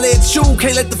on, holla at you.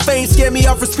 Can't let the fame scare me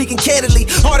off for speaking candidly.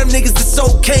 All them niggas that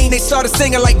sold cane, they started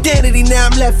singing like Danity. Now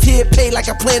I'm left here paid like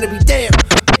I plan to be damned.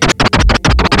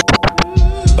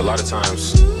 A lot of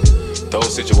times,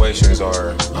 those situations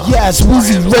are. Yes,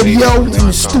 Weezy Radio in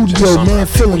the studio, man,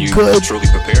 feeling good. Truly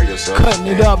prepare yourself. Cutting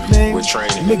it up, man. With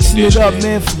training, mixing it up,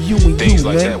 man, for you and you,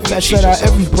 like man. That shout out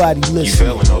everybody listening. You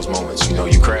fail in those moments, you know,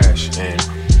 you crash, and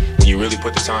when you really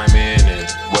put the time in, and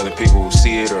whether people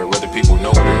see it or whether people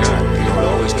know it or not, you know, it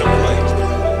always comes to light.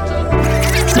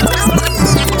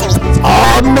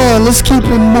 Oh man, let's keep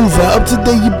it moving. Up to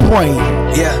date your brain.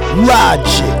 Yeah.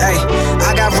 Logic. Hey,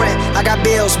 I got rent, I got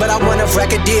bills, but I want a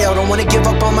record deal. Don't wanna give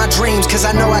up on my dreams, cause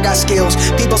I know I got skills.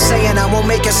 People saying I won't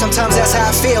make it, sometimes that's how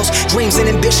it feels. Dreams and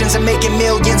ambitions and making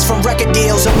millions from record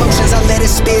deals. Emotions, I let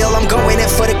it spill. I'm going in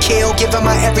for the kill, giving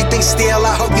my everything still.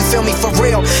 I hope you feel me for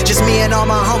real. Just me and all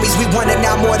my homies, we want it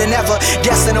now more than ever.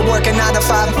 Destined to work a 9 to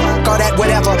 5, all that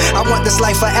whatever. I want this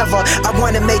life forever. I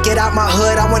wanna make it out my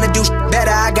hood, I wanna do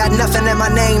better. I got nothing in my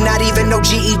name, not even no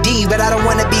GED. But I don't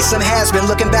wanna be some has-been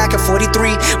looking back at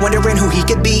 43, wondering who he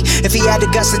could be if he had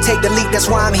the guts to take the leap. That's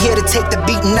why I'm here to take the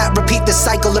beat and not repeat the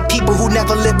cycle of people who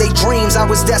never lived their dreams. I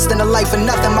was destined to life and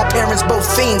nothing, my parents both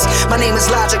fiends. My name is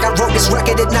Logic, I wrote this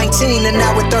record at 19, and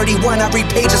now at 31 I read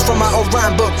pages from my old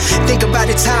rhyme book. Think about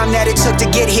the time that it took to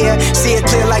get here, see it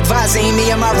clear like Vazine.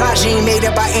 Me and my regime made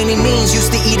it by any means.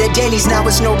 Used to eat at Denny's, now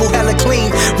it's Noble, hella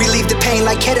clean. Relieve the pain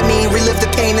like ketamine, relive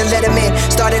the pain and let him in.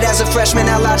 Started as a freshman,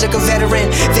 now Logic a veteran.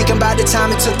 Thinking about the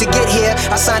time it took to get here,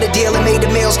 I signed a deal and made the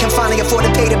meals, can finally afford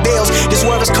to pay the bills. This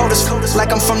world is cold as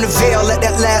like I'm from the Ville. Let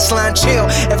that last line chill.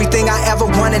 Everything I ever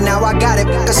wanted, now I got it.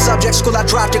 A subject school, I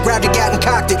dropped it, grabbed it, got and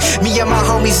cocked it. Me and my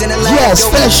homies in the lab. Yes,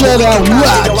 special out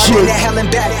Logic. Hell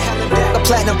and back. A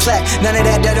platinum plaque, none of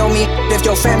that don't mean if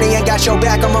your family ain't got your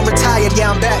back, I'm retired,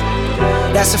 yeah I'm back.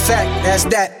 That's a fact, that's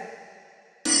that.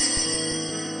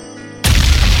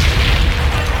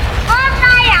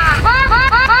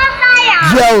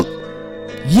 Yo,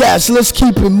 yes, let's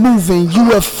keep it moving.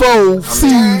 UFO,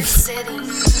 Thief.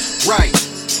 Right.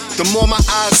 The more my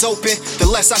eyes open, the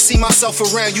less I see myself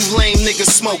around you lame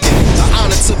niggas smoking. The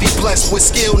honor to be blessed with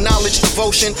skill, knowledge,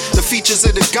 devotion, the features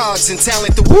of the gods and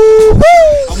talent.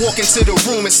 I walk into the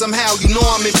room and somehow you know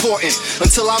I'm important.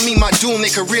 Until I meet my doom,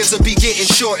 their careers will be getting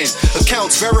shortened.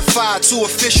 Accounts verified, too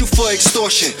official for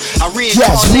extortion. I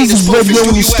reincarnate as both in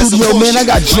you as a portion. Man, I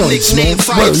got joints, man.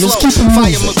 Word, let's keep it Fire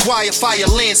moving. McGuire, Fire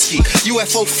Lansky,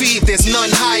 UFO feed, there's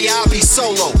none higher. I'll be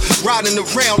solo, riding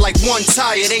around like one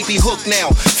tire. They be hooked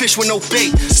now. Fish with no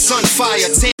bait, sun fire.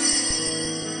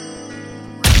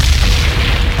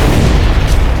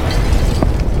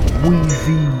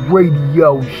 Weezy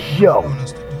Radio Show.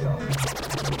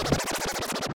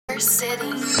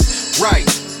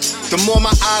 Right. The more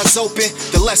my eyes open,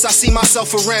 the less I see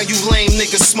myself around you lame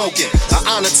niggas smoking. An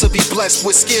honor to be blessed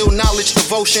with skill, knowledge,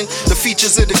 devotion, the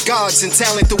features of the gods and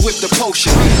talent to whip the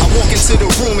potion. I walk into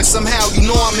the room and somehow you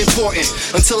know I'm important.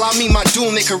 Until I meet my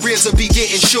doom, their careers will be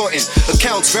getting shortened.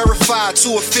 Accounts verified,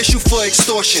 too official for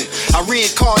extortion. I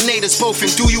reincarnate as both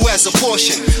and do you as a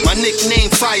portion. My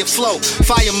nickname Fire Flow,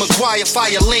 Fire McGuire,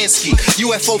 Fire Lansky,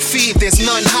 UFO feed, there's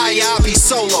none higher. I'll be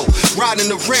solo, riding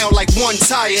around like one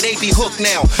tire. They be hooked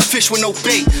now. Fish with no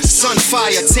bait, sun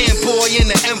fire, tan boy in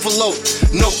the envelope.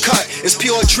 No cut, it's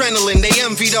pure adrenaline, they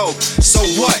envy though. So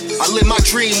what? I live my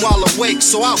dream while awake,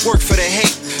 so I work for the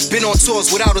hate. Been on tours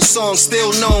without a song,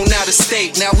 still known out of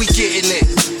state, now we getting it.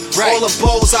 Right. All the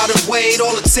bows I done weighed,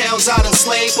 all the towns I done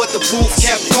slayed, but the booth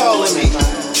kept calling me.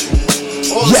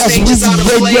 Yes, Weezy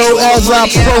Radio as I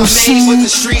proceed.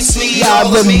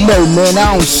 Y'all already know, man,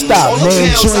 I don't stop,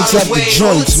 man. Joints after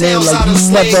joints, man, like you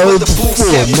never heard before,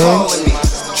 man.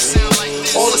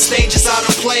 All the stages I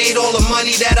done played, all the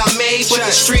money that I made, but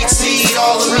the streets need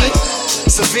all of me.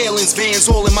 Surveillance vans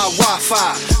all in my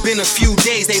Wi-Fi. Been a few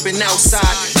days, they've been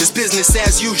outside. It's business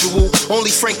as usual.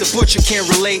 Only Frank the Butcher can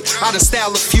relate. I done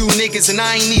style a few niggas and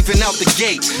I ain't even out the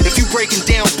gate. If you breaking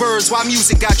down birds, why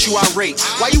music got you irate?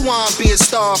 Why you wanna be a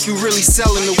star if you really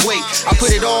selling the weight? I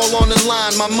put it all on the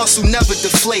line, my muscle never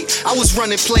deflate. I was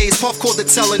running plays, Puff called to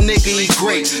tell a nigga he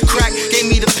great. Crack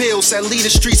gave me the pills, said lead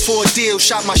the streets for a deal.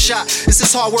 Shot my shot, this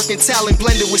is hard work and talent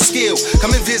blended with skill.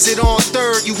 Come and visit on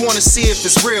 3rd, you wanna see if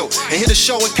it's real. And hit a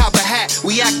show and cop a hat,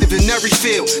 we active in every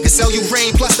field. Can sell you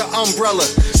rain plus the umbrella.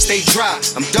 Stay dry,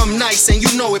 I'm dumb nice and you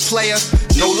know it, player.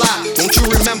 No lie, don't you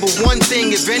remember one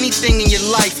thing, if anything in your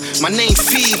life? My name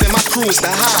Phoebe and my crew is the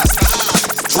highs.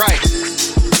 Right.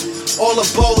 All the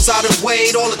bowls I done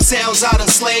weighed, all the towns I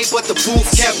done slayed, but the booth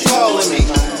kept calling me.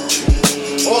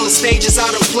 All the stages I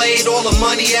done played, all the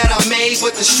money that I made,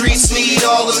 but the streets need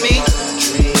all of me.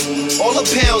 All the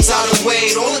pounds I done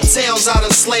weighed, all the towns I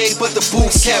done slayed, but the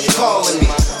booth kept calling me.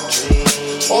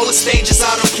 All the stages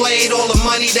I done played, all the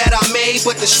money that I made,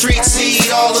 but the streets need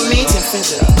all of me.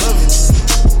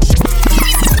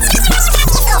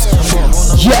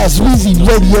 Yes, Weezy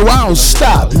Radio, I don't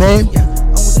stop, man.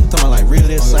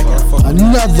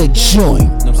 Another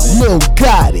joint, Lil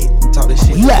got it.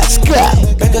 Let's go.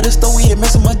 Back of the store, we had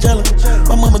messing my jello.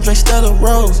 My mama drink Stella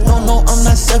Rose. No, I'm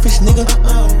not selfish, nigga.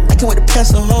 I can wait to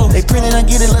pass a hoe. They printing, I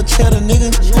get it, little cheddar,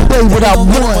 nigga. Play what I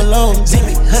want.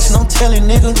 Zippy, hush, don't tell it,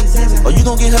 nigga. Or you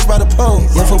gon' get hushed by the pole.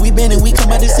 Yeah, for we been and we come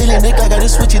out the city. They got a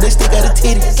switch, they stick out a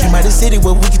titty. Came out the city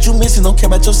where we get you missing. Don't care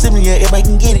about your sibling, yeah, everybody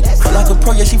can get it. Feel like a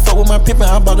pro, yeah, she fuck with my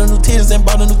pimpin'. I bought a new titties and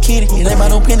bought a new kitty. It ain't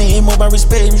about no penny, ain't more about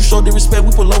respect. If you show the respect,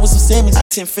 we pull over some Simmons.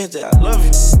 1050, I love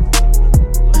you.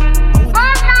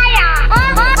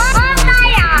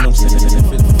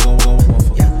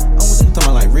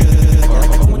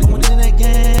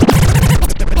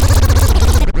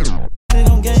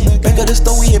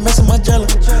 Messing my jello.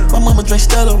 My mama drink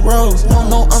Stella Rose.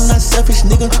 No, I'm not selfish,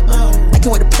 nigga. I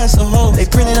can wait to pass a hoe. They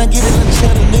printing, I get it, little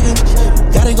cheddar, nigga.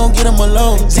 Gotta gon' get them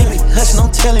alone. Zippy, hush, don't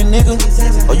tell it, nigga.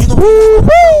 Or you gon'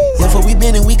 yeah, for we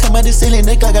been and we come out the ceiling.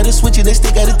 They got a switch, they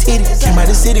stick out a titty. Came out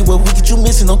the city where we get you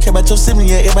missing. Don't care about your sibling,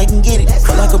 yeah, everybody can get it.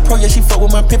 Feel like a pro, yeah, she fuck with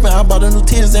my pimpin'. I bought a new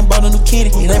titties and bought a new kitty.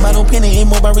 It ain't about no penny,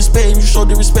 ain't more about respect. If you show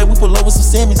the respect, we pull over some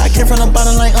Simmons. I came from the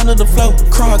bottom line under the flow.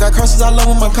 Crawl, got crosses all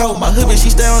over my coat. My hood bitch,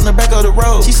 she stay on the back of the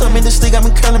road. She suck me the stick, I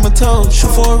been curling my toes.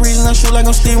 Shoot for a reason, I shoot like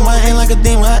I'm Steven. I ain't like a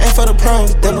demon, I ain't for the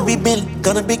pros. That would be Bentley,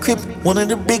 gonna be crippled. One of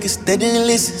the biggest, they didn't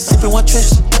listen. Sippin' one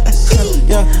trish.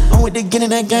 Yeah, I'm with the get in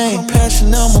that game.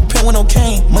 Passion now, I'm a pet with no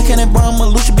cane. Monkey that bar, I'ma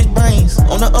lose your bitch brains.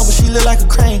 On the upper, she look like a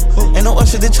crane. Ain't no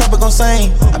usher, the chopper gon'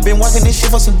 sing. I been walking this shit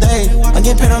for some days. I'm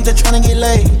getting paid, I'm just tryna get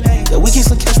laid. Yeah, we keep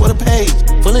some cash for the page.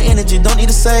 Full of energy, don't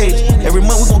need a sage. Every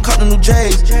month we gon' cop the new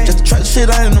J's. Just to try the shit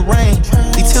out in the rain.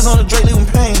 These tears on the Drake leaving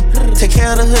pain. Take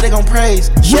care of the hood, they gon' praise.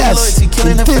 Yes,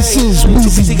 this is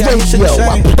Weezy Radio.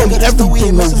 I play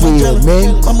everything over here,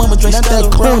 man. Not that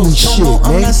corny shit, man.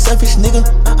 I'm not selfish, nigga.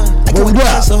 I can wait to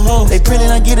pass a hoe. They printing,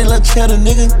 I get it, little cheddar,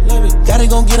 nigga. Gotta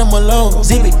gon' get them alone.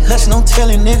 Zippy, hush, don't tell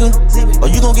it, nigga. Or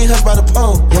you gon' get hushed by the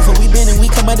pole. Yeah, for we been and we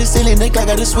come out the ceiling. They got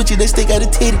a switch, they stick out a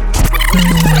titty.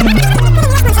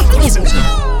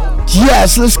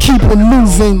 Yes, let's keep it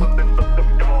moving.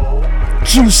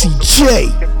 Juicy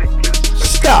J,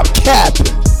 stop capping.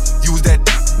 Use that,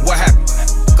 what happened?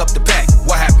 Up the back,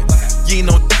 what happened? You ain't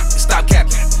no stop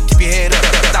capping. Keep your head up,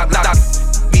 stop.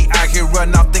 Me out here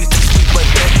running off things too sweet, but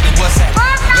what's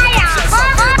happening?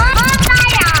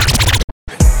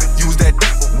 Use that,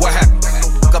 what happened?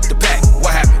 Up the back,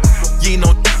 what happened? You ain't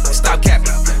no stop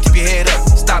capping. Keep your head up,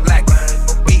 stop lacking.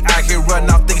 Me out here running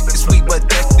off things too sweet, but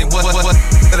what?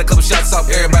 Let a couple shots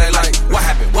off, everybody like, what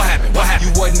happened? What happened? What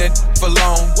happened? You wasn't it for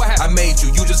long. I made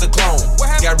you just a clone.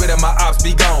 Got rid of my ops,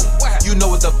 be gone. You know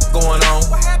what the going on.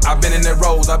 I've been in that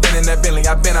Rolls, I've been in that Bentley,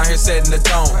 I've been out here setting the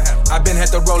tone. I've been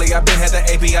had the Rollie, I've been had the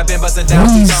AP, I've been busting down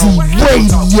the zone.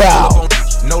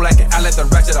 No lacking, I let the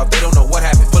ratchet off, they don't know what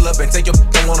happened. Pull up and take your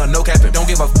don't want a no capping. Don't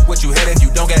give a what you had if you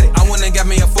don't get it. I went and got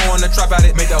me a 4 on the trap out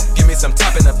it. Make up, give me some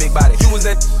top in a big body. You was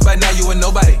that, but now you a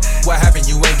nobody. What happened?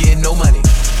 You ain't getting no money.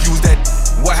 Use that,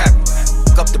 what happened?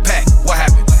 Up the pack, what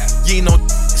happened? You ain't no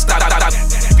stop.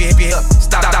 Be up,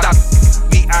 stop.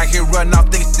 Me out here running off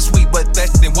things it's sweet, but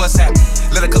that's then what's happened?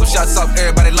 Let a couple shots off,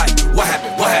 everybody like, what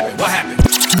happened? What happened? What happened?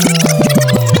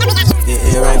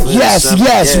 Yes,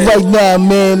 right now,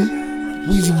 man.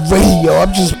 Weezy Radio,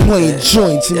 I'm just playing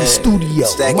joints in the studio.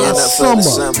 My summer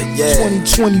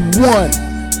 2021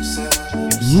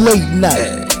 late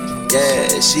night.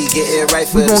 Yeah, she getting right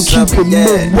for we the summer. We gonna keep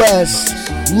it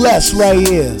Midwest, less right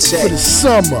here for the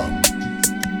summer.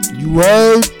 You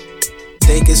heard?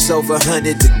 Think it's over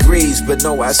 100 degrees, but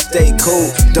no, I stay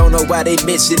cool. Don't know why they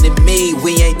mentioning me,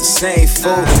 we ain't the same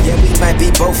fool. Yeah, we might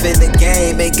be both in the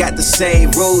game, ain't got the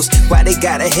same rules. Why they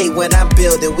gotta hate when I'm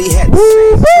building, we had the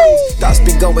same rules. Thoughts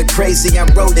be going crazy, I'm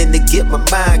rolling to get my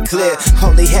mind clear.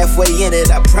 Only halfway in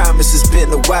it, I promise it's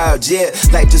been a wild year.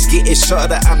 Like just getting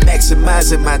shorter, I'm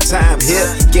maximizing my time here.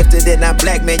 Gifted and I'm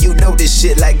black, man, you know this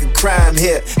shit like a crime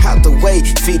here. Out the way,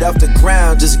 feet off the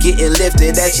ground, just getting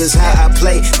lifted, that's just how I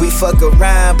play. We fuck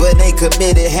around, but ain't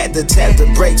committed, had to tap the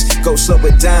brakes. Go slow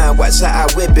it down, watch how I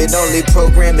whip it. Only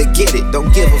program to get it, don't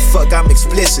give a fuck, I'm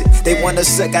explicit. They wanna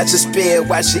suck out your spirit,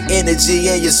 watch your energy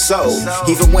and your soul.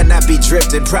 Even when I be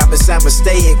drifting, promise I'ma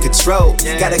stay in control.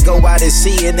 Gotta go out and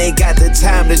see and ain't got the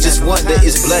time to just wonder.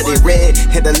 It's bloody red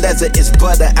and the leather is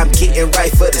butter. I'm getting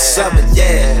right for the summer,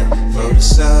 yeah. For the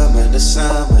summer, the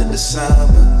summer, the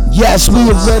summer. Yes,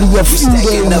 we already a few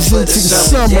days into the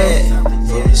summer.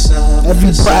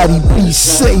 Everybody be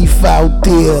safe out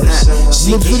there.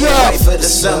 Lift it up. For the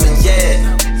summer,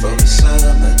 yeah. For the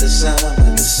summer, the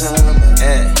summer, the summer.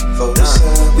 Yeah. For the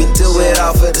summer, we do it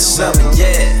all for the summer,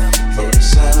 yeah. For the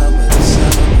summer, the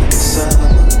summer, the summer.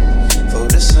 For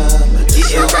the summer,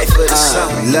 getting right for the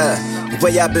summer. Love. The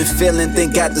way I've been feeling,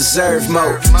 think I deserve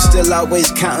more. Still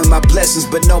always counting my blessings,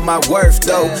 but know my worth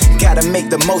though. Gotta make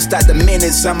the most out the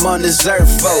minutes I'm on this earth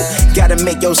for. Gotta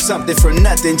make yo something from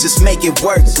nothing, just make it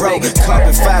work, bro.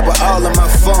 Carbon fiber all of my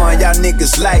phone, y'all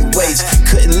niggas lightweights.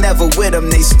 Couldn't level with them,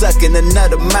 they stuck in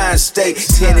another mind state.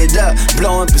 Tinted up,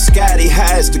 blowing biscotti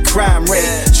high as the crime rate.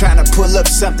 Trying to pull up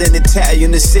something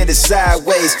Italian to sit it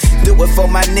sideways. Do it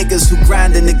for my niggas who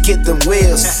grinding to get them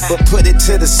wheels. But put it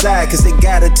to the side, cause they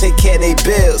gotta take care of their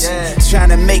bills. Trying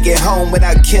to make it home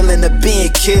without killing or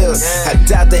being killed. I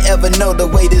doubt they ever know the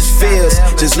way this feels.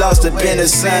 Just lost up in the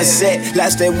sunset,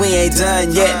 lost that we ain't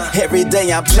done yet. Every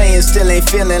day I'm playing, still ain't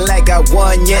feeling like I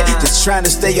won yet. Just trying to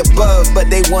stay above, but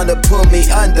they wanna pull me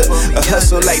under. A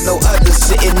hustle like no other,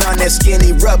 sitting on that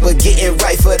skinny rubber, getting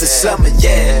right for the summer,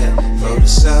 yeah. For the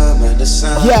summer, the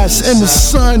summer. Yes, and the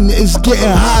sun is getting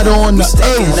hotter on the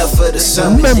earth.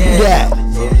 Remember that.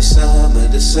 For the summer,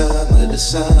 the summer, the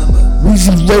summer.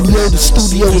 Weezy Radio, the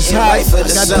studio is hot. I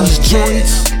got these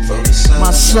joints.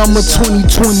 My summer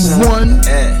 2021.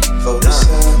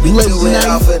 Late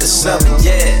night.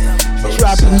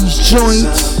 Dropping these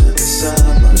joints.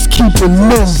 Let's keep it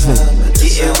moving.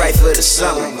 Getting right for the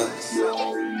summer.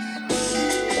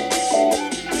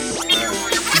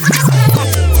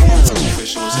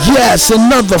 Yes,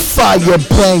 another fire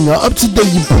banger. Up to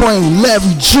date, you playing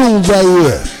Larry June right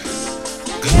here.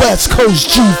 West Coast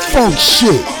G-Funk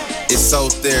shit. It's so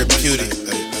therapeutic,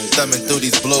 thumbing through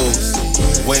these blues.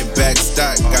 Went back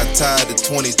stock, got tired of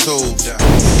 22s.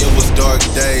 It was dark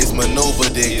days, maneuver,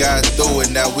 then got through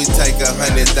it. Now we take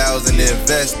 100,000,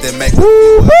 invest and make it.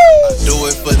 Do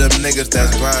it for them niggas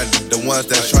that's grinding, the ones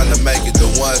that's trying to make it, the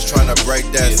ones trying to break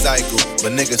that cycle,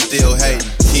 but niggas still hating.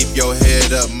 Keep your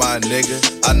head up, my nigga.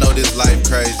 I know this life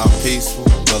crazy, I'm peaceful,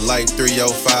 but like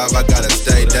 305, I gotta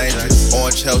stay dangerous.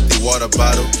 Orange healthy water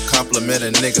bottle, compliment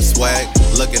a nigga swag.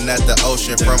 Looking at the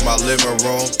ocean from my living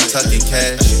room, tucking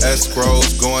cash,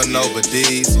 escrows, going over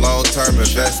D's, long-term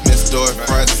investment,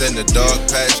 storefronts in the dog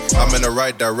patch. I'm in the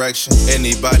right direction.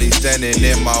 Anybody standing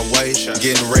in my way,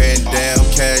 getting ran down,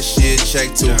 cashier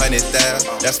check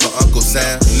 200,000. That's my Uncle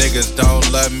Sam. Niggas don't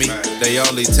love me, they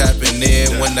only tapping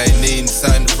in when they needin'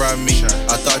 something from me.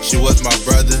 I thought you was my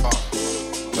brother.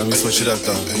 Let me switch it up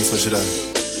though. Let me switch it up.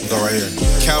 Go right here.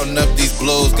 Counting up these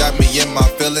blues got me in my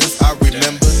feelings. I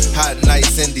remember hot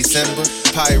nights in December,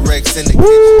 Pyrex in the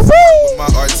kitchen. With my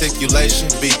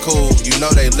articulation, be cool. You know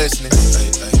they listening.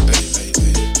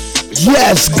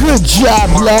 Yes, good job,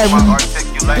 Larry.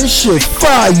 This shit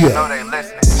fire.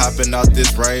 Hopping out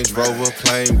this Range Rover,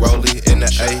 plain rollie in the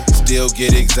A. Still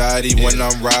get anxiety when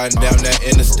I'm riding down that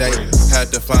interstate.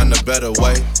 Had to find a better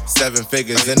way. 7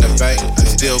 figures in the bank.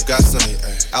 Still got some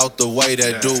out the way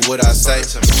that do what I say.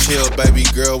 Chill, baby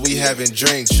girl, we having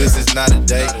drinks. This is not a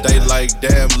date. They like,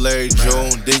 damn, Larry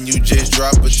June, didn't you just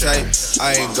drop a tape?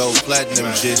 I ain't go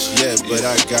platinum just yet, but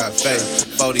I got faith.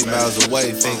 40 miles away,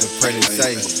 fingerprinted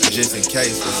safe, just in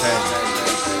case what's happening.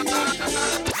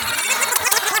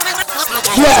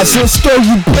 Yes, let's throw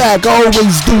you back. I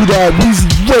always do that. Weezy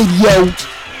Radio.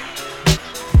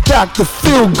 Dr.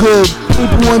 Feelgood.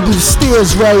 People under the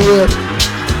stairs right here.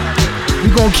 We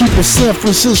gonna keep it San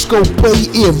Francisco Bay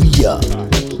Area.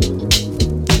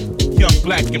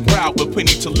 black and proud with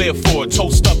plenty to live for.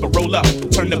 Toast up and roll up,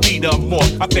 turn the beat up more.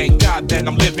 I thank God that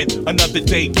I'm living another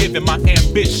day, giving my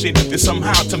ambition is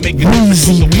somehow to make a difference.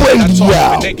 The way that I talk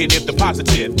from the negative to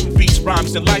positive. Beats,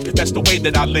 rhymes, and life, that's the way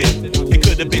that I live. It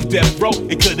could have been death row,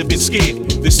 it could have been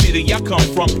scared. The city I come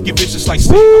from, get vicious like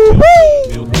sin.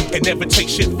 And never take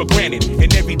shit for granted.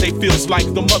 And every day feels like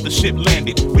the mothership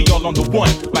landed. We all on the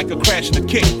one, like a crash and a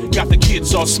kick. Got the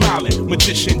kids all smiling,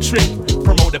 magician trick.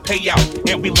 Promote a payout,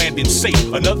 and we landing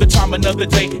safe. Another time, another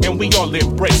day, and we all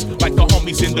embrace. Like the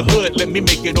homies in the hood, let me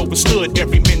make it overstood.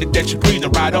 Every minute that you breathe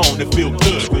and ride on and feel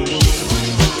good.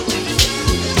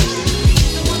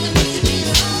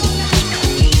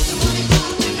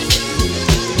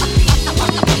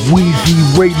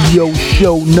 Weezy Radio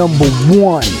Show number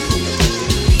 1.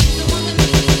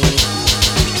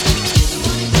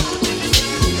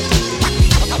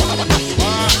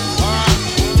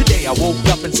 I woke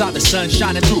up and saw the sun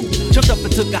shining through. Jumped up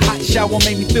and took a hot shower,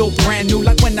 made me feel brand new.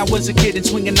 Like when I was a kid and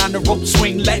swinging on the rope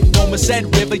swing. Let go, Merced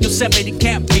River, Yosemite,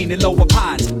 Campine, and Lower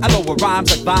Pines. I lower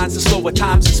rhymes like vines and slower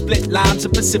times and split lines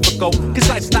of Pacifico. Cause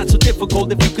life's not so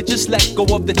difficult if you could just let go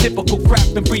of the typical crap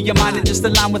and free your mind and just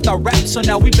align with our rap. So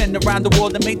now we've been around the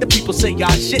world and made the people say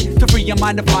our shit. To free your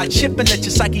mind of hardship and let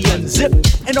your psyche unzip.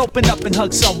 And open up and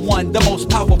hug someone. The most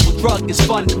powerful drug is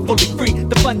fun, fully free.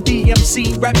 The fun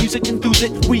DMC, rap music, infuse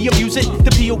it. We abuse it.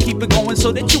 The PO keep it going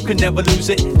so that you can never lose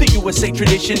it. The USA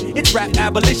tradition, it's rap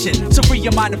abolition. So free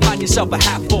your mind and find yourself a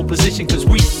half full position. Cause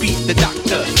we beat the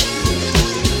doctor.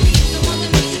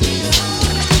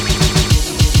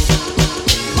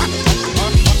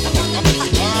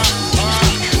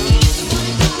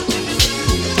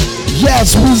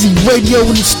 Yes, Weezy Radio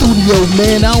in the studio,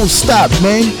 man. I don't stop,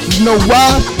 man. You know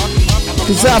why?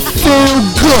 Cause I feel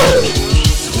good.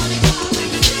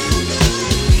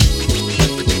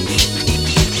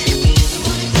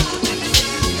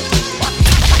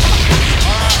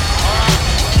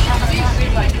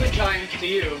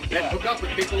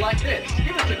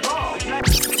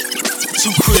 Two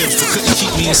cribs, but couldn't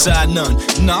keep me inside none.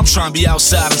 No, I'm trying to be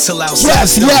outside until outside.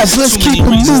 Yes, let's keep it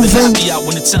moving. I'll be out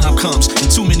when the time comes, and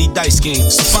too many dice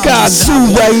games. So Sky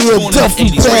Zoo right here, Duffy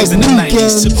Bag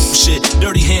Weekends. Shit,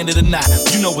 dirty handed or not,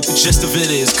 you know what the gist of it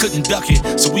is. Couldn't duck it,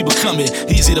 so we become it.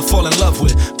 Easy to fall in love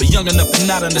with, but young enough to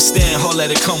not understand all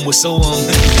that it come with. So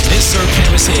insert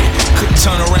camera's head, couldn't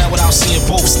turn around without seeing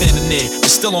both standing there. But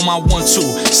still on my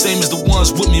 1-2, same as the ones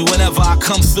with me whenever I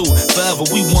come through. Forever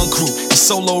we one group, and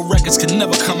solo records can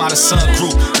never come out of Sun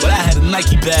Group. But I had a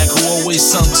Nike bag who always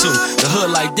sung too. The hood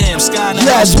like damn, Sky now.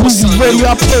 Yes, Weezy Radio,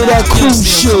 I play that cool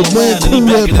shit, man. Cool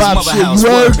hip-hop shit, you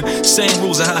heard? Same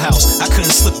rules at her house, I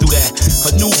couldn't slip through that.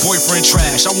 Her new boyfriend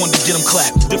trash, I wanted to get him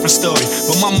clapped. Different story,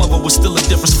 but my mother was still a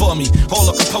difference for me. All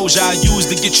the composure I used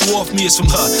to get you off me is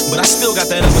from her, but I still got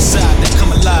that other side that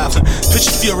come alive.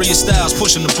 Picture Furious Styles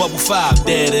pushing the bubble 5.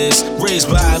 There it is,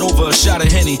 raised by it over a shot of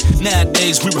Henny.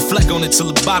 Nowadays we reflect on it till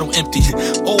the bottle empty.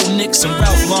 Old Nicks and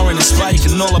Ralph Lauren and Spike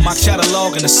and all of my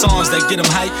catalog and the songs that get him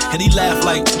hype. And he laughed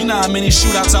like, you know how many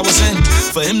shootouts I was in?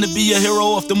 For him to be a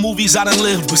hero of the movies I done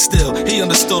lived, but still, he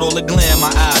understood all the glare in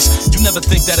my eyes. You never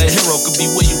think that a hero could be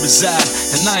where you reside,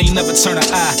 and I ain't never turned an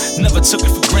eye, never took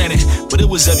it for granted. But it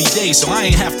was every day, so I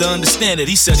ain't have to understand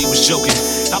it. He said he was joking,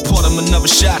 I poured him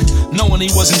another shot, knowing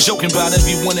he wasn't joking about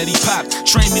everyone that he popped.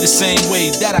 Trained me the same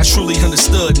way that I truly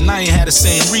understood, and I ain't had the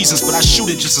same reasons, but I shoot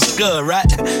it just as good, right?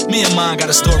 Me and mine got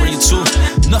a story or two,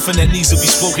 nothing that needs to be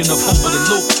spoken of over the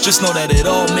loop. Just know that it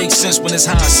all makes sense when it's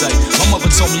hindsight. My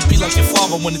mother told me be like your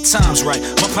father when the time's right.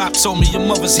 My pop told me your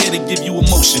mother's here to give you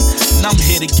emotion, and I'm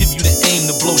here to give you the aim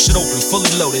to blow shit open, fully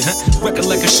loaded, huh?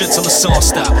 Recollect a shit till the song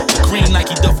stop. The green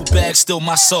Nike duffel bag still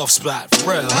my soft spot,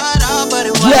 for real, huh?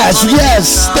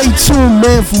 Yes, stay tuned,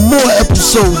 man, for more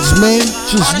episodes, man.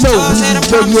 Just know, Weezy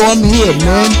Radio, I'm here,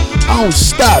 man. I don't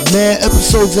stop, man.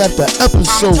 Episodes after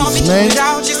episodes, man.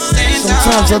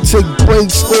 Sometimes I take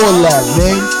breaks, all that,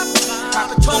 man.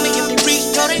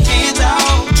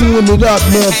 Doing it up,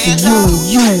 man, for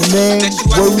you, man.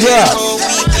 Word up.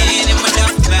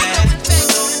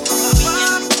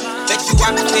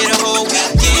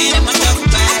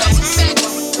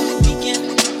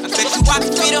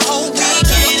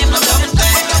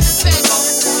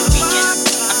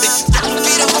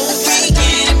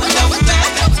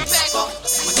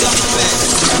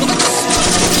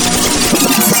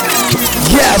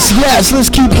 Yes, let's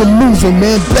keep it moving,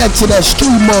 man. Back to that Street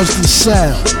Monster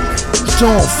sound.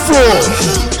 John Ford,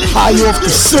 high off the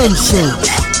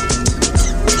Simpsons.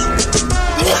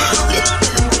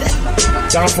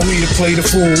 Down for me to play the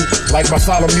fool, like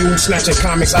Bartholomew, snatching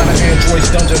comics out of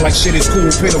Android's dungeon like shit is cool,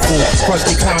 pitiful.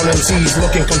 Crusty clown MCs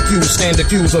looking confused, stand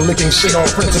accused of licking shit off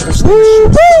principles.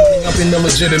 Up up in the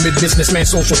legitimate businessman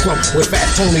social club with Fat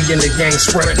Tony in the gang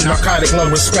spread narcotic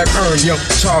love, respect earned. Young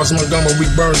Charles Montgomery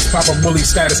Burns, Papa Bully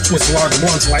status, twist large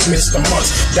blunts like Mr.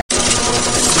 Mutts.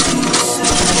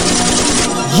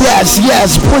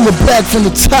 Yes, bring it back from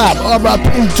the top. R.I.P.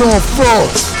 Dawn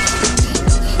Frost.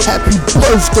 Happy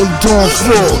birthday, Dawn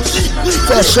Frost.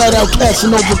 That shout out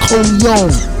Casanova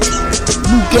Corleone,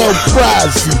 Miguel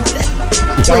Brazzi.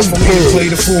 Y'all for me to play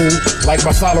the fool like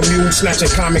Bartholomew, snatching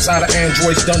comics out of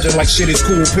Android's dungeon like shit is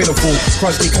cool, pitiful.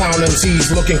 Crusty clown MCs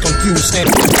looking confused.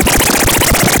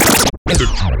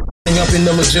 Up in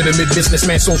the legitimate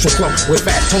businessman social club with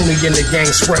Fat Tony in the gang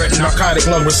spread narcotic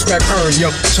love, respect earned.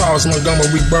 Young Charles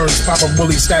Montgomery Burns, Papa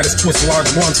Bully status, twist large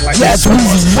blunts like that's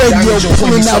Weezy Radio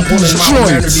pulling out these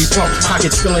joints.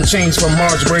 Pockets filling change from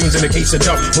Marge brains in a case of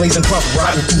duff, blazing puff,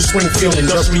 riding through Springfield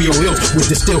industrial hills with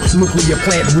distilled nuclear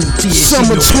plant root THC.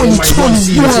 Summer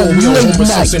 2021 late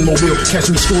night. Mobile, catch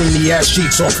me screwing the ass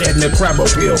cheeks off Edna Crab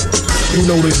Hill. You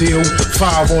know the deal.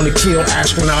 5 on the kill,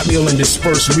 astronaut meal and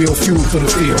disperse real fuel for the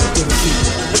field.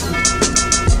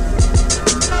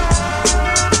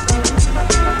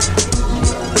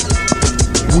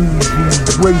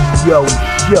 Weezy Radio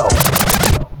Show.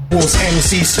 Bulls,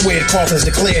 MC squared, coffins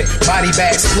declared. Body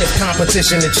bag split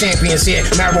competition, the champions here.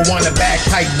 Marijuana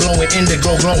bagpipe blowing,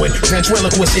 indigo glowing.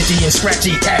 Ventriloquist itchy and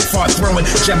scratchy, cat fart throwing.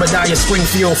 Jebediah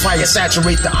Springfield fire,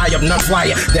 saturate the eye of nut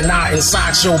flyer. Then I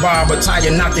inside show bar attire,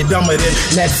 knocked it dumber than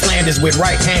Ned Flanders with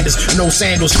right-handers. No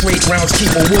sandals, straight rounds,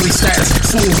 keep a Willie status.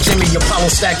 Smooth Jimmy,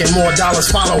 Apollo stacking, more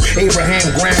dollars follow. Abraham,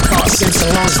 Grandpa,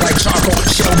 Simpson lungs like charcoal.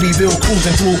 Shelbyville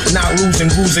cruising through, not losing,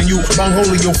 bruising you.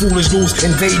 Bunghole, your foolish goose,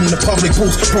 invading the public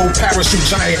pools. Parachute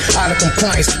giant, out of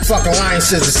compliance. Fuck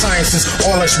alliances, the sciences,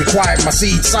 all that's required. My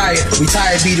seed sired,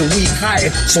 retired be the weak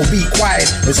hired. So be quiet,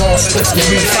 it's all slips to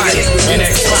be fired and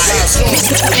expired.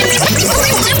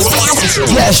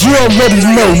 Yes, you already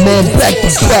know, man. Back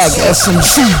to back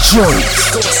SMC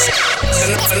joints.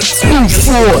 Blue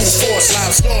Force.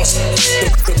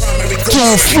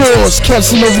 Dawn Frost,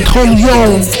 Casanova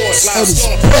Corleone at his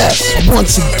best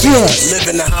once again.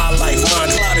 Living the high life,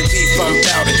 mind clouded, deep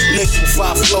undoubted.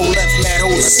 Liquefy flow, left mad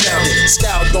holes astounded.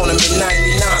 Styled on him in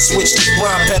 99, switched to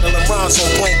rhyme, peddling rhymes on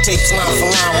blank tapes, line for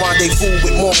line. Rendezvous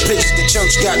with more pitches, the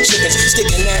church got chickens.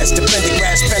 Sticking ass to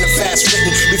Pendergrass, pen and fast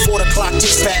written. Before the clock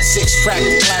ticks past 6, crack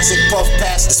the classic, puff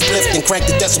past the spliff, and crank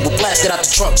the decibel, blast it out the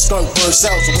trunk. Skunk burn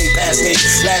cells away past age.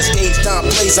 Last days, Don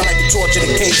plays, I like to torture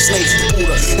the cage slaves to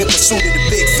Buddha. In pursuit of the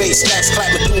big face, stacks, clap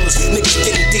medulas. Niggas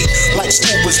getting deep like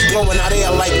scoobas, blowing out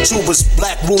air like tubas.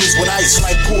 Black rulers with ice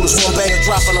like coolers. One banger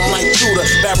dropping them like Judah.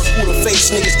 Barracuda face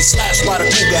niggas get slashed by the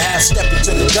cougar. Half step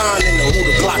into the Don and the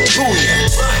Huda Glock through ya.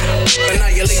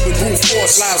 Annihilate with brute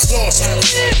force, lives lost.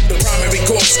 The primary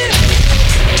course.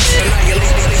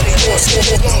 Annihilate with force,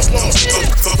 lost.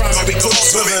 The primary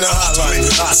course. Living a hotline,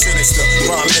 I sinister.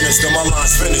 Prime Minister, my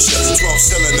line's finisher. 12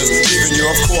 cylinders, leaving you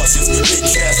of courses. Big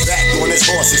cast back on his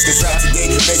horses. Cause rap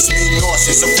today makes me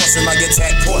nauseous. I'm fussing like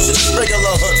attack cautious.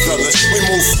 Regular hood fellas, we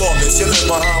move flawless. You live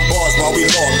behind bars while we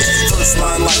lawless. First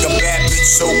line like a bad bitch,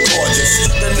 so gorgeous.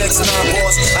 The next 9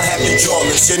 bars, I have you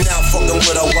jawless. You're now fucking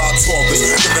with a wild talkers.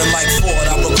 Living like Ford,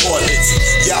 I record it.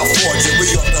 Y'all forge it,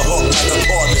 we off the hook like a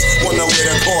cordless. Wanna where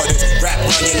the cord is. Rap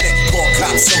on your neck, call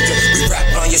cop soldier. We rap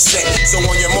on your set. So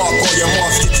on your mark, all your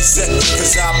marks get you set.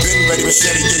 Cause I've been ready,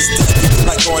 machete gets dead.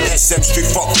 Like on SM Street,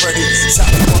 fuck Freddy. Chop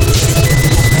him up,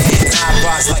 hand high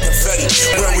rise like confetti.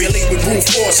 Annihilate with brute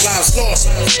force, lives lost.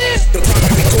 The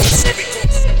primary course.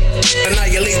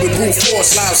 Annihilate with brute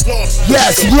force, lives lost.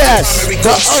 Yes,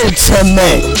 the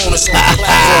ultimate.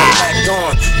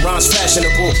 Rhymes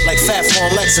fashionable like Fat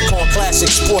Form Lexicon, classic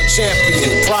sport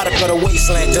champion. Product of the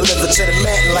wasteland, delivered to the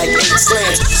mat like 8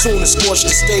 slams. Soon to scorch the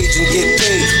stage and get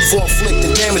paid for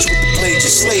inflicting damage with the blade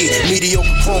you slayed. Mediocre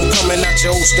chrome coming out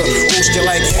your holster. Roast you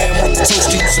like ham with the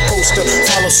toaster you supposed to.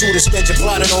 Follow suit instead you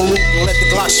plotted on route and let the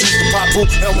Glock shoot the pop proof.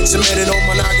 Helmet cemented on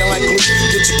my noggin like glue.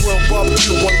 Get your grill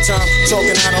barbecue one time.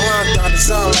 Talking out of line, down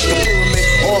design like a pyramid.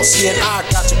 All seeing I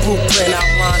got your blueprint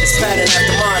outlined. It's pattern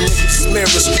after mine, niggas is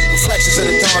mirrors. Reflections of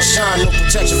the dawn shine, no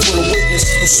protection for the witness.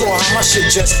 You saw how my shit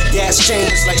just gas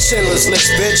chambers like Schindler's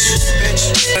List, bitch.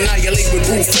 Annihilate with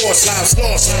brute force, lives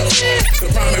lost. The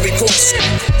primary course.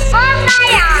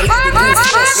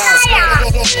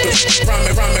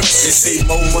 You see,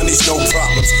 more money's no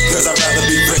problems. Cause I'd rather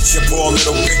be rich, you poor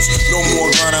little bitch. No more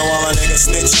grinding while a nigga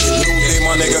snitch. New day,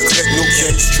 my nigga click, new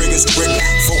case, triggers quick.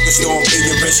 Focused on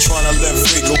being rich, trying to live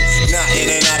legal. Not in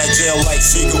and out of jail like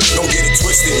Siegel. Don't get it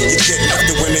twisted, you get left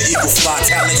when the eagle fly.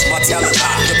 Talents, my talent,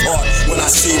 I depart. When I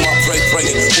see my prey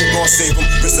praying, who gon' save him.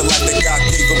 Risk the life that God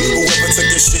gave him. Whoever took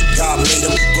your shit, God made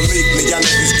him. Believe me, I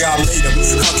know this God made him.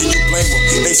 How can you blame him?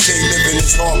 They say living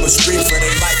is hard, but scream for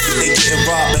their life if they getting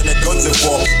robbed and the guns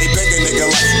involved. They beg a nigga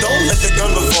like, don't let the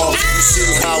gun revolve. You see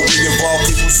how we evolve.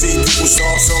 People see, people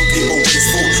solve. Some people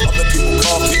wasteful, other people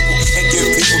call people and give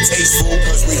people tasteful.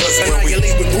 Cause we hustle when we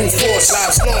leave with brute force,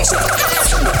 lives lost.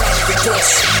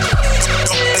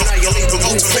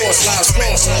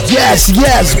 Yes,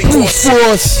 yes, brute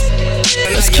force.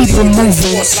 Let's keep it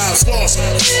moving.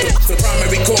 The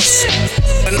primary course.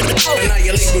 And now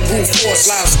you leave with brute force,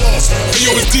 lives lost. Hey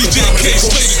yo, it's DJ K,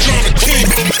 Slay the Drama King.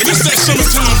 And it's that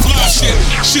summertime fly shit.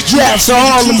 Yes, a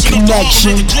Harlem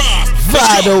connection.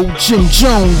 Vado, Jim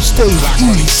Jones, Dave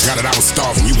East. Got it, I was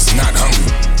starving, you was not hungry.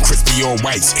 Crispy or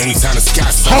whites, anytime the sky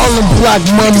sun. Harlem Block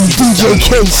Money, DJ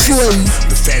K Slay.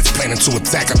 The feds planning to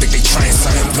attack, I think they trying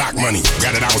something. Block money,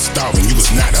 got it, I was starving, you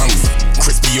was not hungry.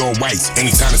 Crispy or whites,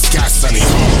 anytime the sky sunny.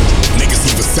 Niggas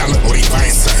either selling or they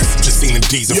buying something. Just seen the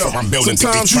diesel from my building.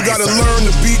 Sometimes you gotta learn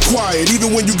to be quiet,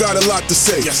 even when you got a lot to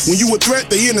say. When you a threat,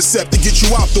 they intercept to get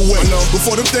you out the way.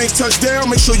 Before them things touch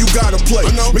down, make sure you gotta play.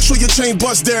 Make sure your chain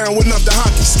bust down with enough to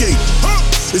hockey skate.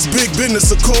 It's big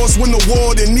business, of course. When the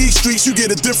war in these streets, you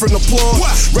get a different applause.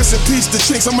 Rest in peace to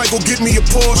Chinks, I might go get me a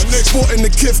Porsche. Sporting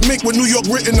the Kith Mink with New York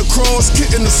written across.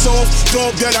 Getting the soft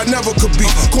dog that I never could be.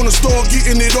 Corner store,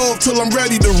 getting it off till I'm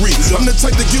ready to read. I'm the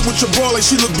type to get with your ball like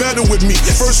she look better with me.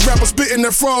 First rapper spitting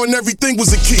that fraud and everything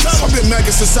was a key. I've been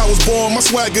magging since I was born, my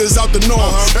swagger is out the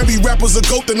norm. Every rapper's a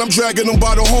goat, then I'm dragging them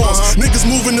by the horns. Niggas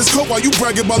moving this coat while you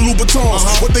bragging about Louboutins.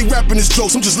 What they rapping is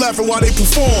jokes, I'm just laughing while they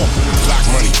perform. Block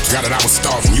money, got it, I was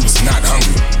starving, you was not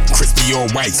hungry. Crispy or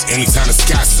whites, anytime the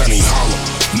sky sunny. Harlem,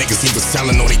 niggas either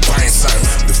selling or they buying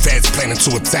something. The feds planning to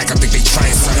attack, I think they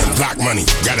trying something. Block money,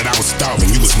 got it, I was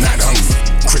starving, you was not hungry.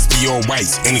 Crispy or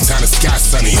whites, anytime the sky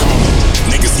sunny. Harlem,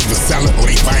 niggas either selling or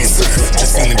they buying something.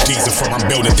 Just seen the diesel from my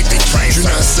building, think they trying something.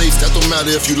 You're not safe, that don't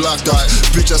matter if you locked out.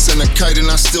 Bitch, I send a kite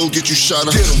and I still get you shot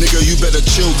up. Nigga, you better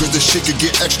chill, cause this shit could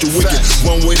get extra wicked.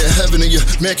 One way to heaven and your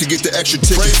man could get the extra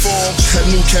ticket. Had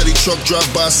new caddy truck drive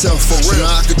by itself. For real,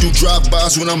 now I could do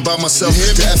drive-bys when I'm by myself.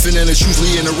 The effing and it's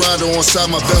usually in a rider on side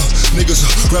my belt. Niggas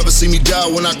rather see me die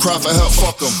when I cry for help.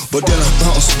 Fuck them. But then I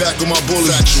bounce back on my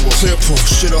bully. Clear pull,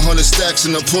 shit 100 stacks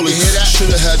in the pulley.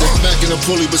 Should've had the back in the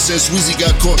pulley, but since Weezy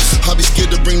got caught, I be scared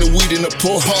to bring the weed in the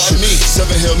port. Me, 7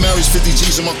 Hail Marys, 50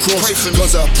 G's on my cross.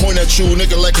 Cause I point at you,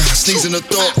 nigga, like I sneeze in the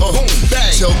thought.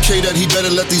 Tell K that he better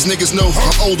let these niggas know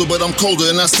I'm older, but I'm colder,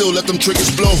 and I still let them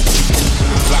triggers blow.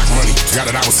 Block money, got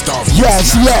it, I was starving.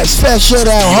 Yes, yes, fast shut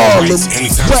out Harlem,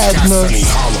 Wagner.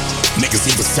 Niggas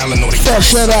either selling or they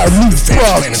fast shut out New Bucks.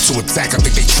 Planning to attack, I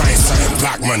think they trying something.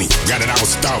 Block money, got it, I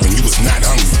was starving, you was not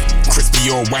hungry.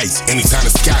 Crispy or whites, anytime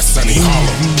the sky sunny.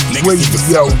 Harlem, niggas either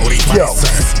selling or they buying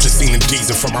something. Just seen the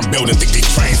diesel from my building, think they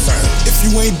trying something. If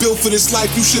you ain't built for this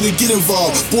life, you shouldn't get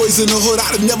involved. Boys in the hood,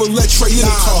 I'd have never let Trey in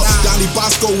a car. Donnie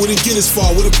Bosco wouldn't get as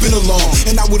far, would've been along.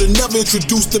 And I would've never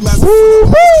introduced him as a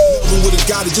never would've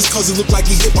got it just cause it looked like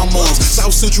he hit my moms.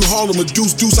 South Central Harlem, a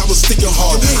deuce, I was sticking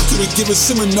hard. I could've given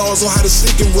seminars on how to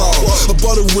stick and raw. A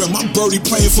butter rim, I'm birdie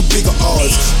playing for bigger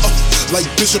odds. Like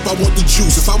Bishop, I want the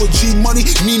juice. If I was G Money,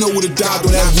 Nino would've died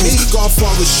on that roof.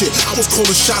 Godfather shit, I was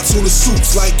calling shots on the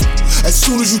suits. Like, as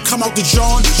soon as you come out the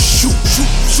John, shoot.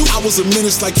 I was a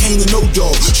menace like Kane and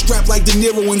No-Dog. Strapped like De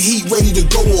Niro when heat ready to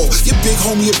go off. Your big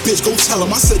homie a bitch, go tell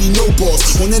him I said he no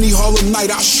boss. On any Harlem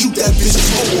night, I'll shoot that bitch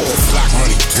toe off. Block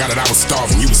money, got it, I was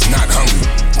starving, you was not hungry.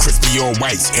 Crispy or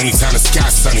whites, anytime the sky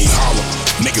sunny. Harlem,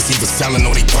 niggas either selling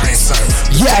or they buying something.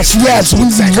 Yes,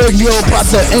 Weezy Radio about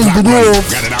to end it off.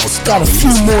 Got a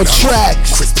few more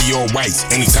tracks. Crispy or whites,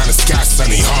 anytime the sky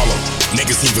sunny. Harlem,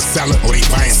 niggas either selling or they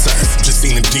buying something. Just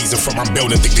seen the diesel from my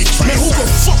building, think they trying something. Man, who can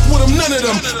fuck with them? None of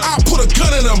them. I put a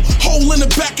gun in them. Hole in the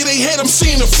back of their head, I'm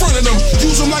seeing in front of them.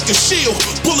 Use them like a shield.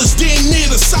 Bullets damn near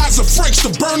the size of Franks.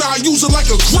 The burner, I use it like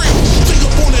a grill.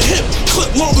 Finger on the hip, clip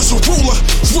long as a ruler.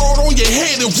 Throw it on your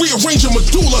head and rearrange your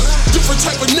medulla. Different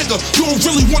type of nigga, you don't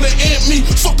really wanna amp me.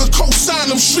 Fuck a cosign,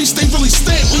 them streets, they really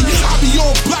stamp me. I be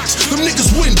on blocks, them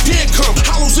niggas wouldn't dare come.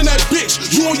 Hollows in that bitch,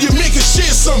 you on your make and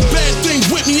share some bad thing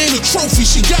with me, ain't a trophy,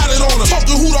 she got it on her.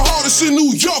 Talking who the hardest in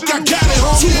New York, I got it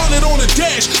on 200 on the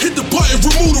dash, hit the button,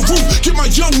 remove the roof. Get my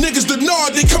young niggas the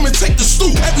nod, they come and take the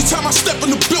stoop. Every time I step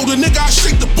in the building, nigga, I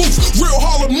shake the booth. Real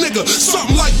Harlem nigga,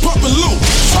 something like Bump and Lou.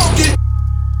 Talking.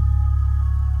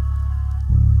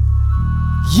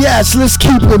 Yes, let's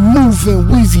keep it moving.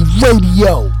 Weezy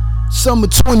Radio, summer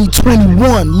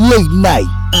 2021, late night.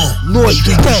 Lloyd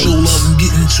Street Banks. show love and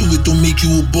get into it, don't make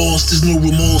you a boss. There's no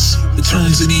remorse. The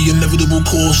terms of the inevitable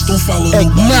course. Don't follow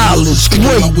nobody else.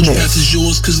 Figure out which path is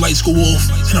yours, cause lights go off.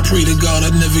 And I pray to God I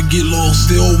never get lost.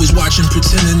 They're always watching,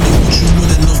 pretending they want you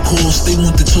winning, of course. They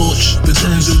want the torch. The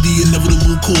terms of the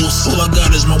inevitable course. All I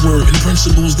got is my word and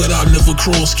principles that I'll never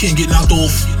cross. Can't get knocked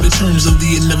off. The terms of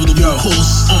the inevitable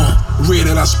course. Rare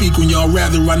that I speak when y'all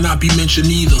rather I not be mentioned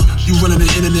either. You running the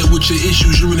internet with your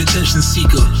issues, you're an attention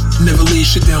seeker. Never lay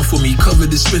shit down for me, cover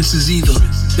dispenses either.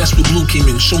 That's what Blue came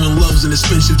in, showing love's an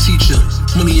expensive teacher.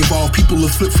 Money involved, people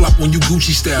will flip-flop when you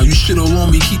Gucci style. You shit all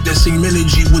on me, keep that same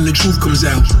energy when the truth comes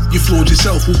out. You flawed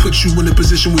yourself, will put you in a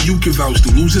position where you can vouch. Do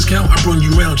losers count? I brought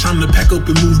you round, time to pack up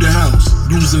and move the house.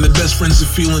 Losing the best friends, a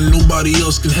feeling nobody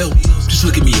else can help. Just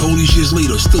look at me, all these years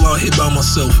later, still out here by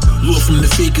myself. Lure from the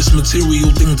fakest material,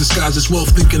 things disguised as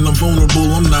wealth. Thinking I'm vulnerable,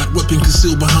 I'm not. Weapon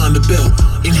concealed behind the belt.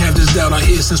 Ain't have this doubt I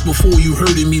hear since before you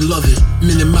heard me love it.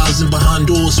 Minimizing behind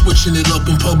doors, switching it up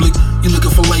in public. You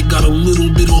looking for light, got a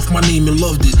little bit off my name and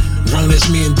loved it. Grown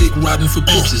ass man, dick riding for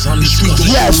pictures. I'm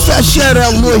disgusted. Yes, that shout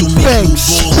out Lloyd Banks.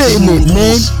 Spitting it,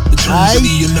 man. The terms of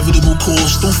the inevitable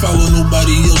course. Don't follow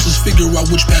nobody else's. Figure out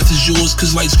which path is yours,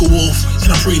 cause lights go off.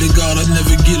 And I pray to God I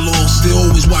never get lost. They're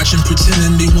always watching,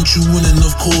 pretending they want you winning,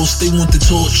 of course. They want the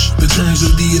torch. The terms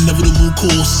of the inevitable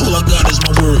course. All I got is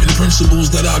my word and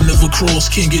principles that I'll never cross.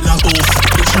 Can't get knocked off.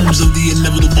 The terms of the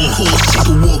inevitable course. Take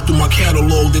a walk through my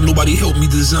catalog that nobody helped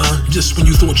me design. Just when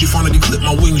you thought you finally clipped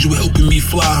my wings, you were helping me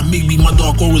fly. Maybe my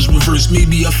dark aura's reversed.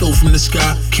 Maybe I fell from the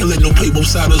sky. Can't let no Playboy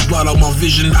siders blot out my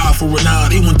vision. Eye for an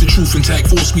eye. They want the truth intact.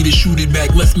 Forced me to shoot it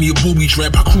back. Left me a booby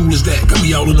trap. How cruel is that? Got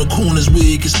me out in the corners where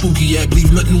it gets spooky at.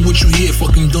 Believe nothing what you hear.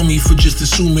 Fucking dummy for just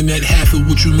assuming that half of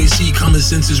what you may see. Common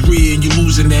sense is rare and you're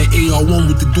losing that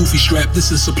AR-1 with the doofy strap.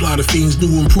 This is supply to fiends.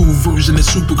 New improved version of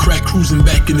super crack. Cruising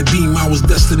back in the beam. I was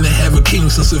destined to have a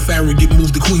king. Since a pharaoh get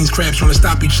moved to Queen's crabs trying to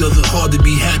stop each other. Hard to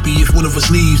be happy if one of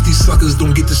us leaves. These suckers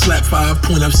don't get to slap 5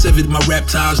 point. I've severed my rap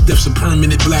ties. Death's a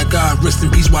permanent black eye. Rest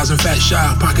in peace, wise and fat shy.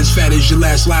 Pockets fat as your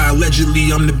last lie. Allegedly,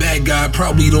 I'm the bad guy.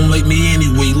 Probably don't like me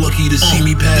anyway. Lucky to see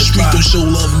me pass by. The street don't show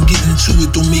love and get into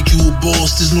it. Don't make you a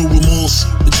boss. There's no remorse.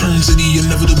 The terms of the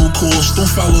inevitable course. Don't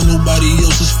follow nobody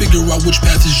else's. Figure out which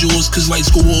path is yours, cause lights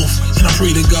go off. And I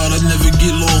pray to God I never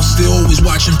get lost. They're always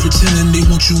watching, pretending they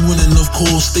want you winning, of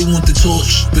course. They want the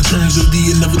torch. The terms of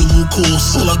the inevitable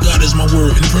course. All I got is my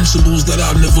word and principles that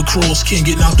I'll never cross. Can't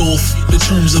get knocked off. The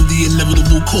terms of the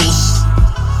inevitable course.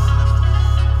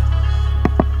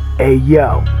 Hey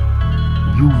yo,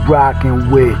 you rockin'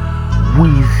 with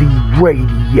Weezy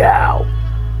Radio.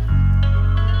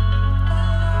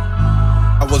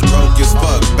 I was broke as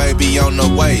fuck, baby on the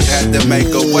way, had to make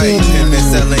a way.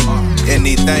 Pimpin' selling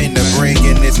anything to bring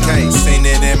in this case. Seen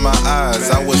it in my eyes,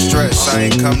 I was stressed, I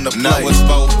ain't come to play. Now it's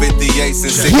 458 and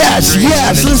 6.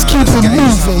 Yes, let's keep it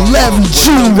moving. 11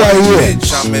 June right here.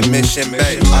 I'm in Mission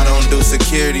Bay, I don't do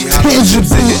security.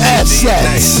 Tangible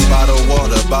assets. Bottle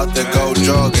water, about to go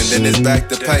jogging, then it's back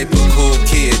to paper. Cool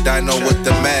kid, I know what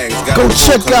the mags. Go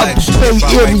check out the Bay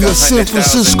Area, San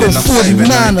Francisco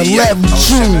 49, 11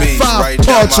 June. 5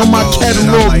 parts on my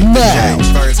catalog now.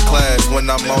 First class when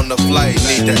I'm on the flight,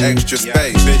 need the extra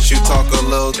space. Bitch, you talk a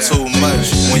little too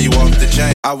much when you off the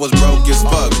chain. I was broke as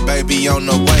fuck, baby on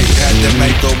the way, had to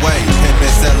make a way.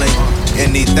 Pimpin' selling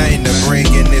anything to bring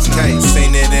in this case.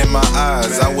 Seen it in my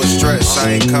eyes, I was stressed,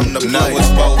 I ain't come to play. Now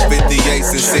it's both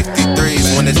 58s and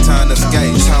 63s when it's time to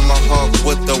skate. Tomahawk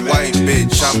with the white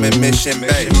bitch, I'm in Mission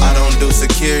Bay. I don't do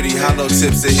security, hollow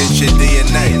tips to hit your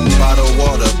DNA. Bottle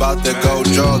water, about to go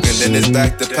jogging, then it's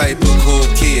back to paper. Cool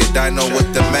kid, I know what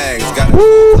the mags got.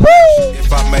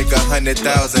 If I make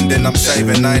 100,000, then I'm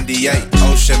saving 98.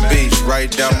 Ocean Beach,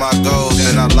 write down my goals,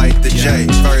 then I light the J.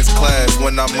 First class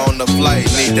when I'm on the flight,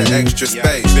 need the extra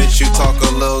space. Bitch, you talk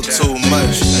a little too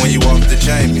much when you off the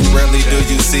Jamie. Rarely do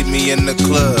you see me in the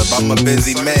club, I'm a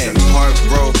busy man. Heart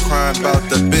broke, crying about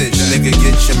the bitch, nigga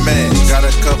get your man. Got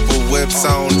a couple whips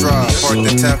on drive, parked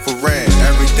in 10 for rent.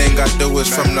 Everything I do is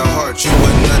from the heart, you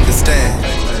wouldn't understand.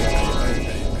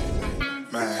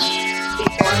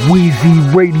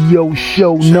 Weezy Radio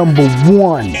Show number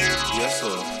 1.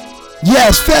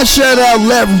 Yes, fat shout out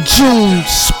 11 June,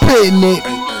 spitting it.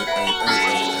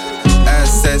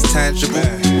 Assets tangible,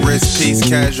 wrist piece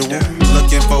casual. Look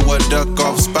looking for a duck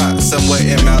off spot somewhere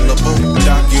in Malibu.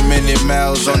 Documented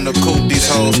miles on the coupe, these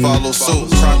hoes follow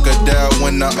suit. Crocodile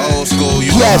when the old school,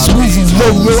 you yes, Weezy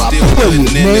Radio, I play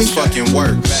it, man. This fucking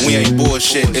work. We ain't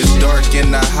bullshit. It's dark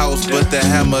in the house, but the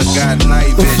hammer got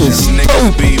night vision.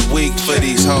 Niggas be weak for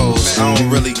these hoes. I don't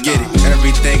really get it.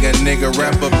 Everything a nigga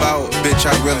rap about, bitch,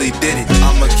 I really did it.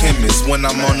 I'm a chemist when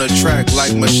I'm on the track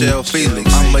like Michelle Felix.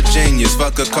 I'm a genius,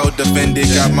 fuck a co-defendant,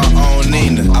 got my own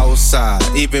Nina. Outside,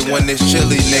 even when it's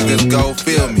chilly, niggas go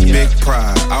feel me. Big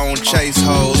pride, I don't chase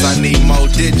hoes, I need more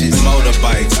digits.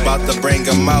 Motorbikes, about to bring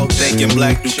them out, thinking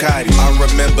black Ducati. I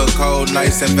remember cold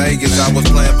nights in Vegas, I was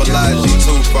playing Balaji.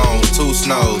 2 phones, 2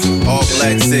 snows, all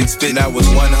black 6 feet. That was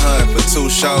 100 for 2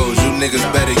 shows. You niggas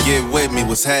better get with me,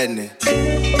 what's happening?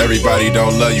 Everybody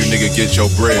don't love you, nigga, get your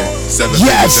bread. 7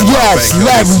 yes,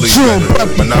 Larry June,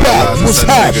 what's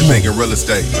happening? Making real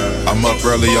estate. I'm up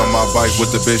early on my bike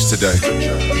with the bitch today.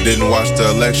 Didn't watch the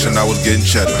election, I was getting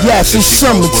cheddar. Yes, it's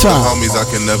summertime. With the homies I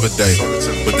can never date,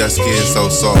 but that skin so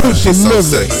soft and she's so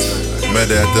sexy. Met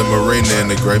her at the marina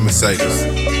in the gray Mercedes.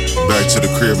 Back to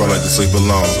the crib, I like to sleep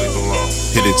alone.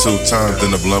 Hit it 2 times, then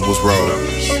the blunt was rolled.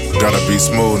 Gotta be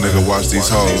smooth, nigga, watch these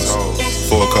hoes.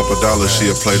 For a couple dollars,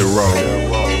 she'll play the role.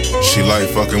 She like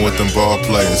fucking with them ball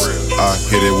players. I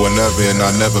hit it whenever and I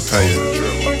never pay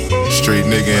it. Street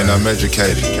nigga and I'm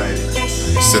educated.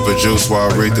 Sip a juice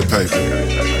while I read the paper.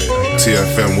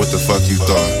 TFM, what the fuck you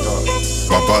thought?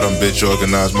 My bottom bitch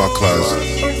organized my closet.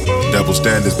 Double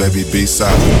standards, baby, be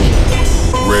silent.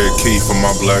 Red key for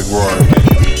my black Rory.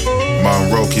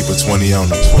 Monroe keep a 20 on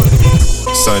it.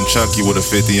 Son chunky with a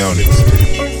 50 on it.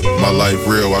 My life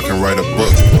real, I can write a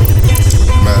book.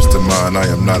 Mastermind, I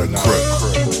am not a crook.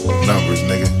 Numbers,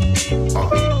 nigga.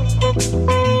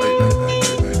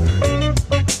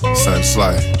 Son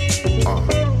Sly.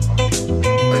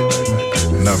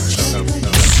 Numbers.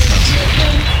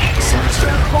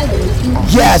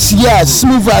 Yes,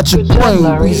 smooth out your brain.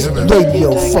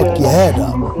 Radio, fuck your head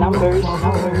up. Numbers.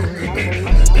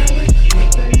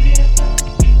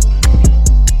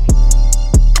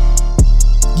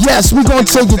 Yes, we gonna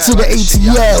take it to the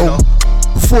ATL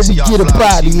before we get up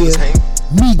out of here.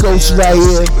 Migos right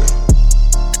here.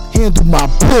 Handle my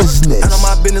business. I know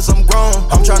my business, I'm grown.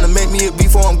 I'm trying to make me it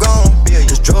before I'm gone.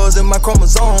 There's drugs in my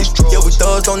chromosomes. Yeah, we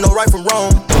thugs don't know right from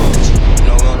wrong. You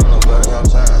know, we don't know no better, you know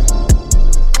what I'm saying?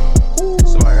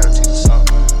 Somebody gotta teach us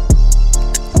something.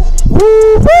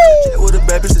 With a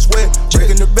bad bitch that's wet.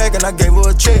 Breaking the back and I gave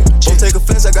her a check. Go take a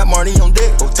fence, I got Marty on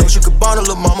deck. Though she could bond a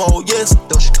little mama, oh yes.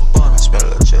 Though she could bond, spend a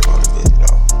little check on the bitch, you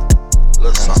know.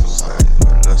 Little something,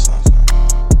 little something.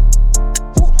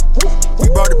 We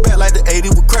brought it back like the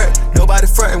 80 with crack. Nobody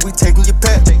frontin', we taking your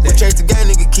pack. We change the game,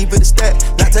 nigga, keep it a stack.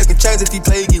 Not taking chances if he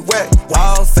play, get whacked.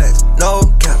 Wild facts, no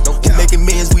cap. We making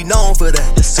millions, we known for that.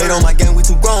 Hate on my game, we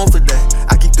too grown for that.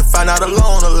 I keep the find out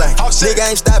alone or lack. Nigga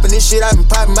ain't stopping this shit, I been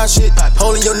popping my shit.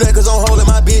 Holding your neck cause I'm holding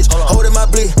my bitch. Holding my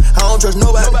blick, I don't trust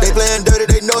nobody. They playing dirty,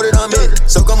 they know that I'm in it.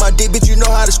 Suck on my dick, bitch, you know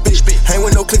how to spit. Hang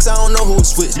with no clicks, I don't know who to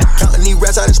switch. Counting these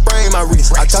rats, I done sprain my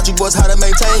wrist. I taught you boys how to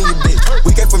maintain your bitch.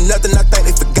 We came from nothing, I think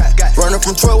they forgot. Running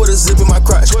from Troy with a zip in my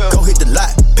crotch. Go hit the lot.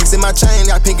 Picks in my chain,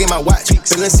 got pink in my watch.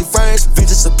 Balenci frames,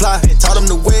 vintage supply. Taught them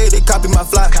the way, they copy my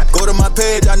fly. Go to my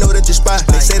page, I know that you spy.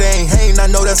 They say they ain't hating, I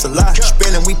know that's a lie.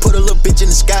 Spinning, we put a little bitch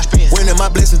in the sky. Winning my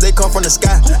blessings, they come from the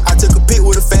sky. I took a pic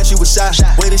with a fan, she was shy.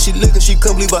 Way that she looking, she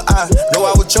couldn't believe her eyes. Know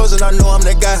I was chosen, I know I'm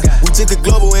that guy. We took it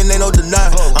global and ain't no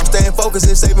deny. I'm staying focused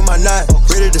and saving my night.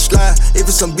 Ready to slide. If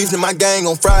it's some beef, then my gang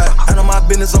on fry. I know my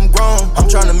business, I'm grown. I'm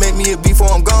trying to make me a beef before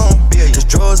I'm gone. There's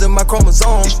drugs in my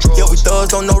chromosomes. Yeah, we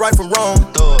thugs don't know right from wrong.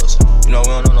 Thugs, you know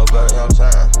we don't know no better, you know what I'm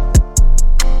saying?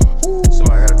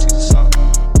 Somebody gotta teach us something.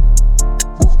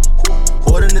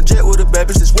 Boarding the jet with a bad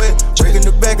bitch that's wet. Breaking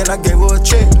the back and I gave her a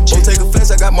check. Go take a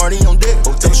fence, I got Marty on deck.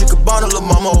 Though she could bond a little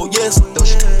mama, oh yes. Though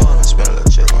she could bond, spend a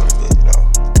little check on the bit, you know.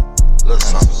 Little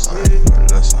something,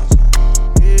 little something.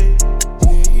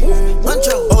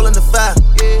 Muncho, hole in the fire.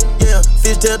 Yeah,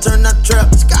 fish tail turn out the trap.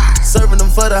 Serving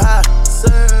them for the high.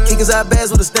 Kick his eye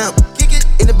bags with a stamp.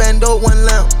 In the bando, 1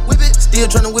 lamp. Still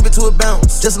tryna whip it to a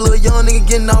bounce. Just a little young nigga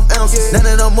getting off ounces. Now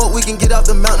that I'm up, we can get off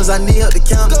the mountains. I need help to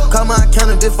count it. Call my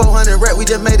accountant, did 400 rap. We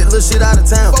just made it, little shit out of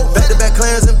town. Back to back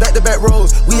clans and back to back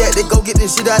roads. We had to go get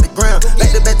this shit out the ground.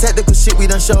 Back to back tactical shit we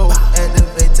done showed.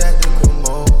 Activate tactical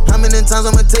mode. How many 100 times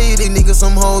I'ma tell you these niggas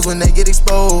some hoes when they get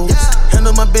exposed.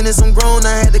 Handle my business, I'm grown,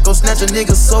 I had to go snatch a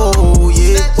nigga's soul,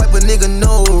 yeah. Wipe a nigga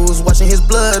nose, watching his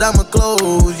blood, I'ma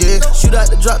close, yeah. Shoot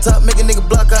out the drop top, make a nigga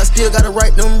block out, still gotta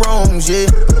right them wrongs, yeah.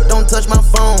 Don't touch my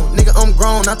phone, nigga, I'm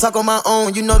grown, I talk on my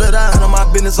own, you know that I handle my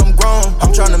business, I'm grown.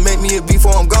 I'm trying to make me a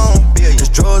before I'm gone.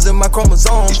 There's drugs in my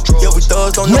chromosomes, yeah, we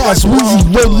thugs don't know yes, Weezy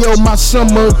Radio, my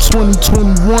summer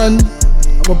 2021.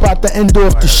 I'm about to end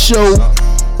off the show.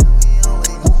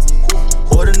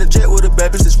 In the jet with a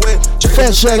bad bitch that's wet.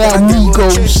 Fat shout out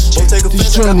Migos.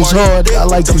 This joint is hard. I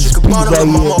like this beat right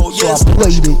here, so I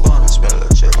played it.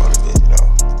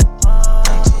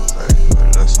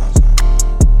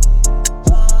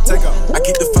 I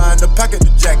keep defying the packet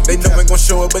to jack. They know ain't gon'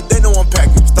 show it, but they know I'm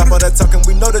packing. Stop all that talking,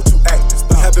 we know that you acting.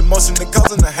 We have emotion that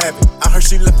causing a habit. I heard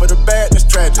she left for the bad, that's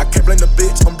tragic. I can't blame the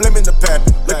bitch, I'm blaming the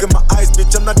pappy. Look at my eyes,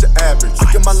 bitch, I'm not your average.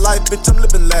 Look at my life, bitch, I'm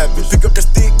living lavish. Pick up the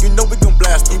stick, you know we gon'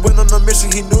 blast him. He went on a mission,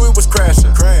 he knew it was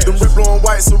crashing. Them rip blowing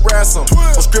white, so ransom.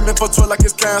 I'm screaming for 12 like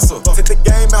it's cancer. Take the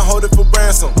game and hold it for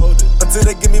ransom. Until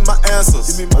they give me my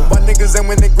answers. Why niggas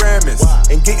ain't winning Grammys?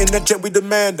 Ain't getting that jet we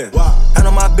demanding.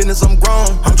 Handle my business, I'm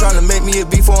grown. I'm trying to make me a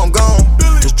before I'm gone.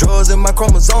 There's drugs in my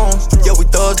chromosomes. Yeah, we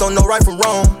thugs don't know right from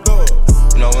wrong.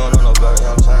 You know we don't know no better, you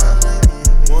know what I'm saying?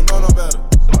 We don't know no better.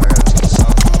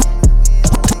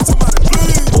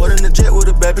 Board in the jet with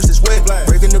a bad bitch that's wet.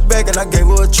 Breaking the back and I gave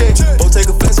her a check. Go take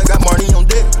a fence, I got Marty on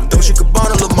deck. Don't she could bond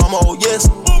a little mama, oh yes.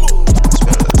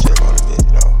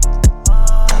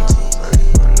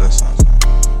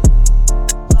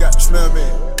 Got to smell me.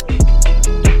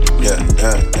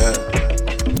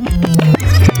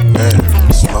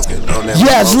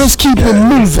 Yes, let's keep it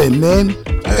moving, man.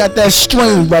 I got that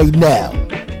strain right now.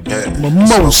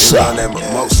 Mimosa.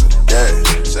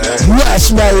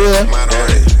 Yes, right here.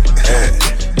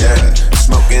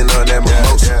 Smoking on that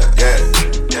mimosa.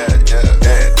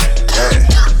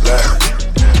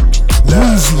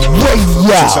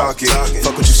 Weezy,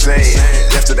 fuck what you saying.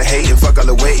 After the hating, fuck all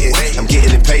the waiting. I'm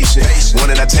getting impatient. One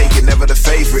and I take it, never the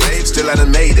favorite. Still I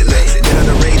done made it. Look, been on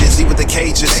the Raiders, eat with the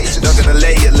cages. Not gonna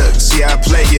lay it. Look, see how I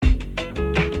play it.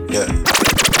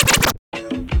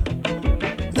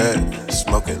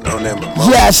 Smoking on that mimosa.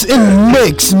 yes, in the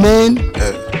mix, man.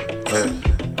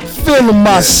 Feeling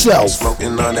myself.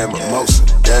 Smoking on that mimosa.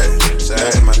 Shout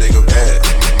out to my nigga.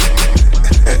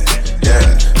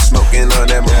 Smoking on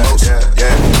that mimosa.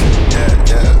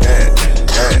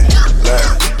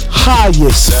 High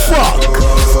as fuck.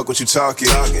 Fuck what you talking,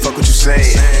 fuck what you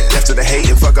saying. After the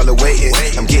hating, fuck all the waiting.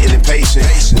 I'm getting impatient.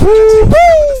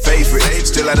 Favorite,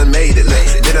 still I done made it.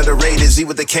 Look, been on the Raiders, eat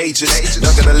with the cages.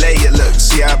 Not gonna lay it. Look,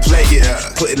 see how I play it.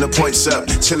 Putting the points up,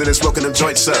 chilling and smoking them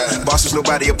joints up. Bosses,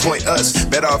 nobody appoint us.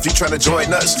 Better off you trying to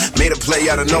join us. Made a play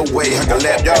out of no way. I can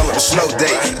lap y'all on a slow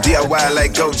day. DIY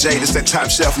like Go J, this that top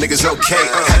shelf niggas okay.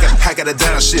 I got a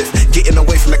downshift, getting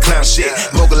away from the clown shit.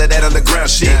 Mogul of that underground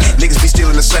shit. Niggas be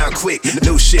stealing the sound quick.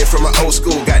 New shit from an old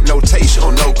school, got notation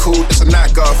on no cool. It's a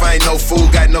knockoff, I ain't no fool.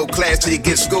 Got no class till you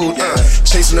get schooled.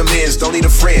 Chasing the men's, don't need a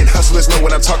friend. Hustlers know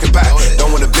what I'm talking about.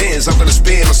 Don't want a Benz, I'm gonna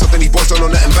spin on something these boys don't know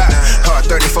nothing about. Hard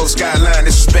 34 skyline,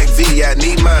 disrespect V, I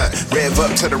need mine. Rev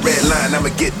up to the red line, I'ma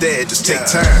get there, just take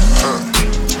time.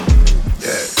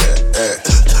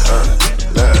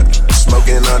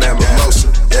 Smoking on that mimosa.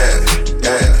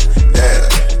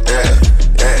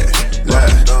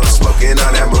 Smoking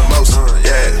on that mimosa.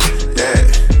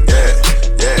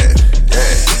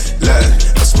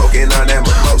 I'm smoking on that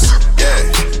mimosa.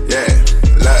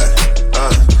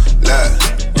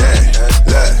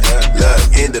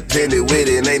 Independent with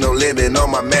it, ain't no limit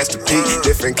on my masterpiece.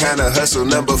 Different kind of hustle,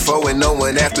 number 4 and no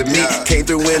one after me. Came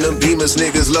through in them Beamers,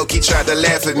 niggas low-key tried to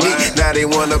laugh at me. Now they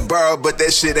wanna borrow, but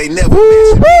that shit ain't never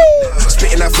mentioned me.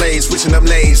 Spitting out flames, switching up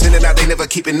lanes, in and out they never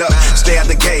keeping up. Stay out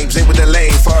the games, ain't with the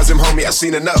lane. Far as them homie, I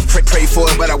seen enough. Pray for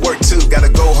it, but I work too. Gotta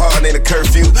go hard, ain't a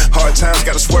curfew. Hard times,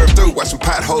 gotta swerve through. Watch some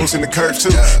potholes in the curve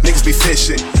too. Niggas be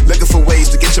fishing, looking for ways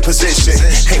to get your position.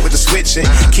 Hate with the switching,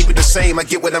 keep it the same, I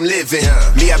get what I'm living.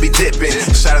 Me, I be dipping.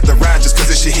 Shout out to Rogers, cause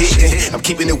it's shit hitting. I'm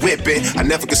keeping it whipping. I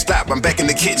never can stop, I'm back in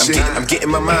the kitchen. I'm getting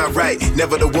my mind right.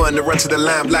 Never the one to run to the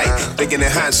limelight. Thinking in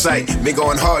hindsight, been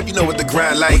going hard, you know what the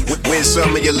grind like. Win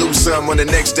some and you lose some. On the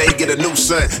next day, get a new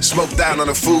son. Smoked out on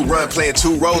a food run, playing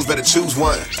 2 roles, better choose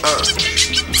one.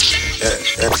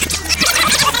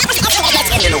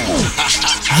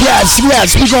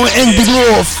 Yes, we gonna end it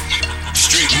off.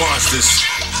 Street Monsters.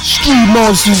 Street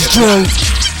Monsters joint.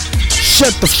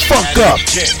 Shut the fuck up.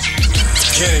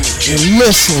 And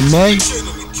listen, man.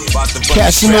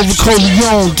 Casanova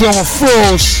Corleone, Don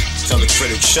Frost. Tell the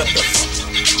critics, shut the fuck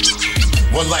up.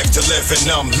 One life to live and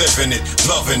I'm living it,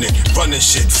 loving it, running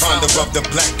shit. Founder of the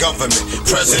black government,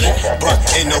 president, but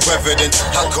ain't no evidence.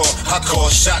 I call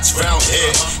shots round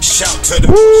here. Shout to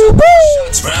the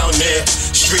shots round there.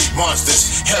 Street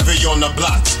monsters, heavy on the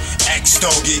block. Axe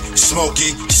Stogie,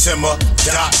 Smokey, Simmer,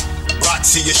 Doc.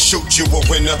 Roxy, you shoot you a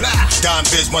winner. Dime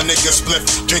Biz, my nigga spliff.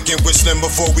 Drinking with Slim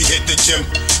before we hit the gym.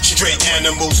 Straight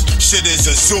animals, shit is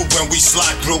a zoo when we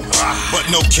slide through. But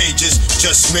no cages,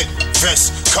 just mid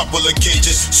vest, couple of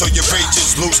gauges. So your rage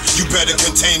is loose, you better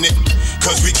contain it.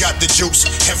 Cause we got the juice,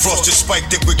 and Frost just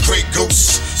spiked it with Grey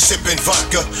Goose. Sipping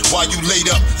vodka while you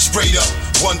laid up, sprayed up,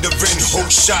 wondering who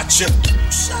shot you.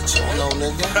 Hello,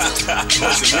 nigga.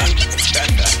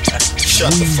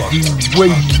 Shut the fuck up.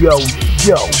 Radio,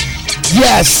 yo.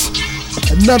 Yes!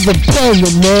 Another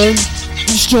banger, man.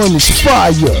 This joint is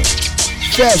fire.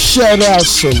 Fat shout out,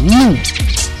 salute.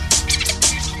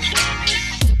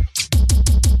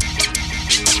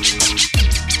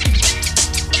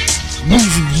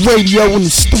 Weezy Radio in the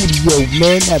studio,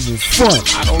 man, having fun.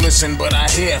 I don't listen, but I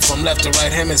hear from left to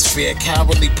right hemisphere.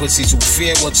 Cowardly pussies who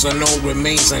fear what's unknown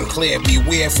remains unclear.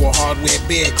 Beware for hardware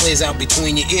beer clears out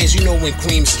between your ears. You know when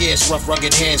cream scarce, rough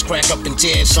rugged hands crack up in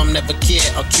tears. Some never care,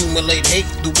 accumulate hate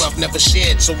through wealth never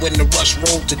shared. So when the rush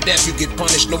rolled to death, you get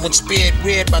punished, no one spared.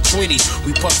 Reared by 20s,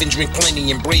 we puff and drink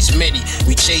plenty, embrace many.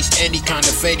 We chase any kind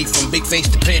of fetty, from big face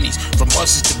to pennies, from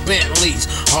buses to Bentleys.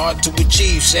 Hard to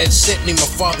achieve, said simply my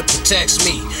father protects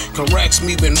me, corrects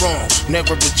me when wrong,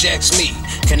 never rejects me,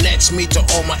 connects me to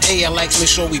all my A. I likes me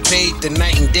sure we paid the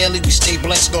night and daily. We stay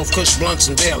blessed off Kush blunts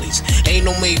and Baileys. Ain't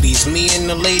no maybes, me and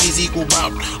the ladies equal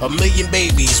about 1 million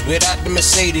babies. Without the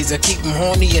Mercedes, I keep them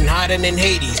horny and hotter than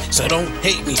Hades. So don't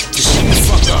hate me, just shut the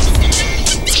fuck up.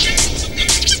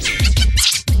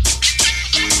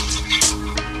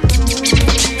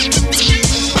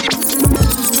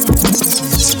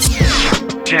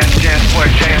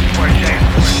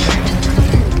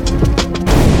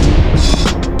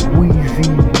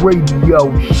 Weezy Radio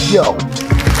Show.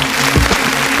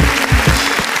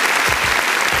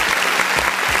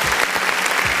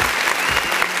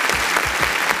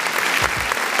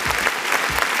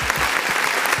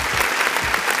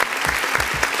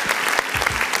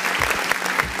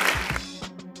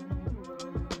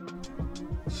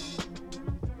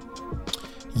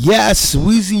 Yes,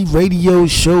 Weezy Radio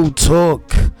Show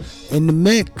Talk in the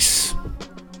mix.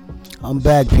 I'm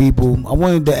back, people. I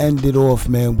wanted to end it off,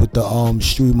 man, with the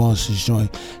Street Monsters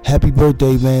joint. Happy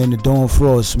birthday, man, to Dawn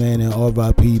Frost, man, and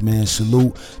R.I.P., man.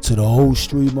 Salute to the whole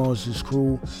Street Monsters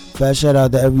crew. Fat shout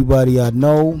out to everybody I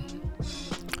know.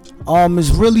 It's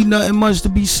really nothing much to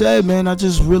be said, man. I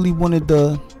just really wanted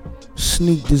to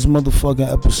sneak this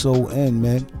motherfucking episode in,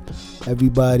 man.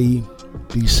 Everybody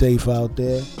be safe out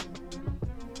there.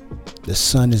 The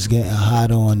sun is getting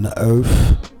hotter on the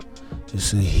earth.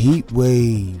 It's a heat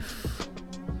wave.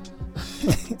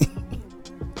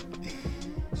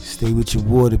 Stay with your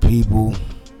water, people.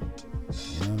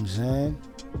 You know what I'm saying?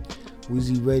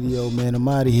 Weezy Radio, man. I'm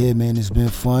out of here, man. It's been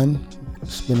fun.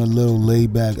 It's been a little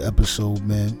laid back episode,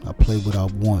 man. I play what I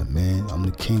want, man. I'm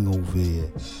the king over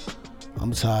here.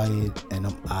 I'm tired and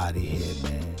I'm out of here,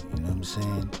 man. You know what I'm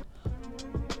saying?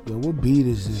 Yo, what beat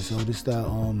is this? Oh, this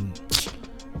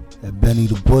that Benny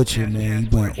the Butcher, man.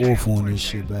 He went off on this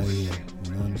shit right here.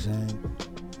 You know what I'm saying?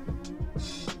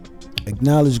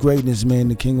 Acknowledge greatness, man.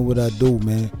 The king of what I do,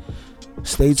 man.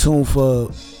 Stay tuned for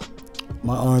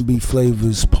my R&B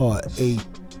Flavors Part 8. You know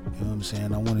what I'm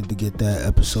saying? I wanted to get that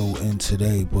episode in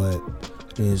today, but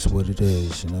it is what it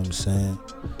is. You know what I'm saying?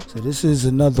 So this is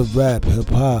another rap,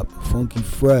 hip-hop, funky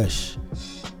fresh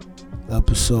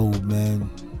episode, man.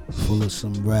 Full of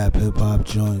some rap, hip-hop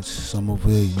joints. Some of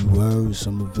it you heard,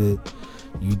 some of it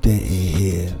you didn't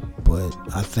hear. But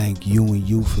I thank you and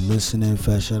you for listening.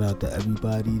 Fat shout out to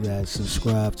everybody that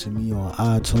subscribed to me on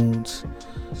iTunes.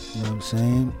 You know what I'm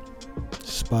saying?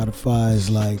 Spotify is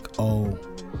like, oh,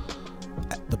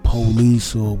 the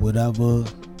police or whatever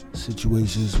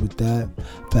situations with that.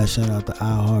 Fat shout out to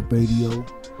iHeartRadio.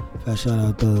 Fat shout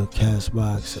out to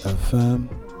Castbox FM.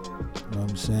 You know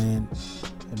what I'm saying?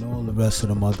 And all the rest of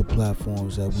them other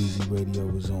platforms that Weezy Radio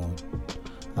is on.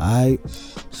 Alright?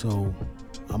 So,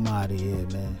 I'm out of here,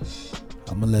 man.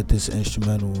 I'm gonna let this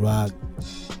instrumental rock.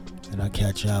 And I'll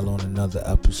catch y'all on another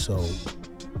episode.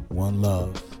 One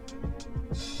love.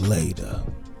 Later.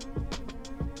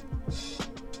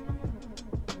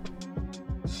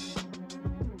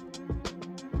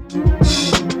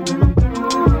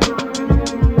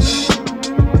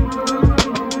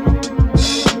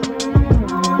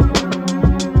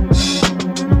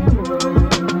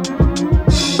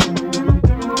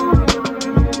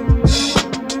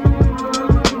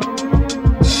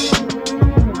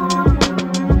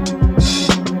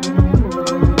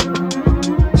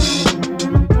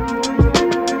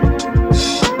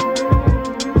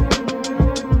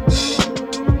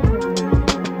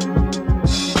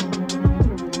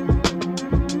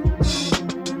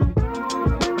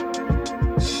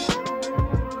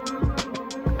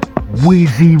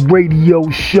 Weezy Radio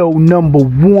Show number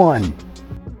 1.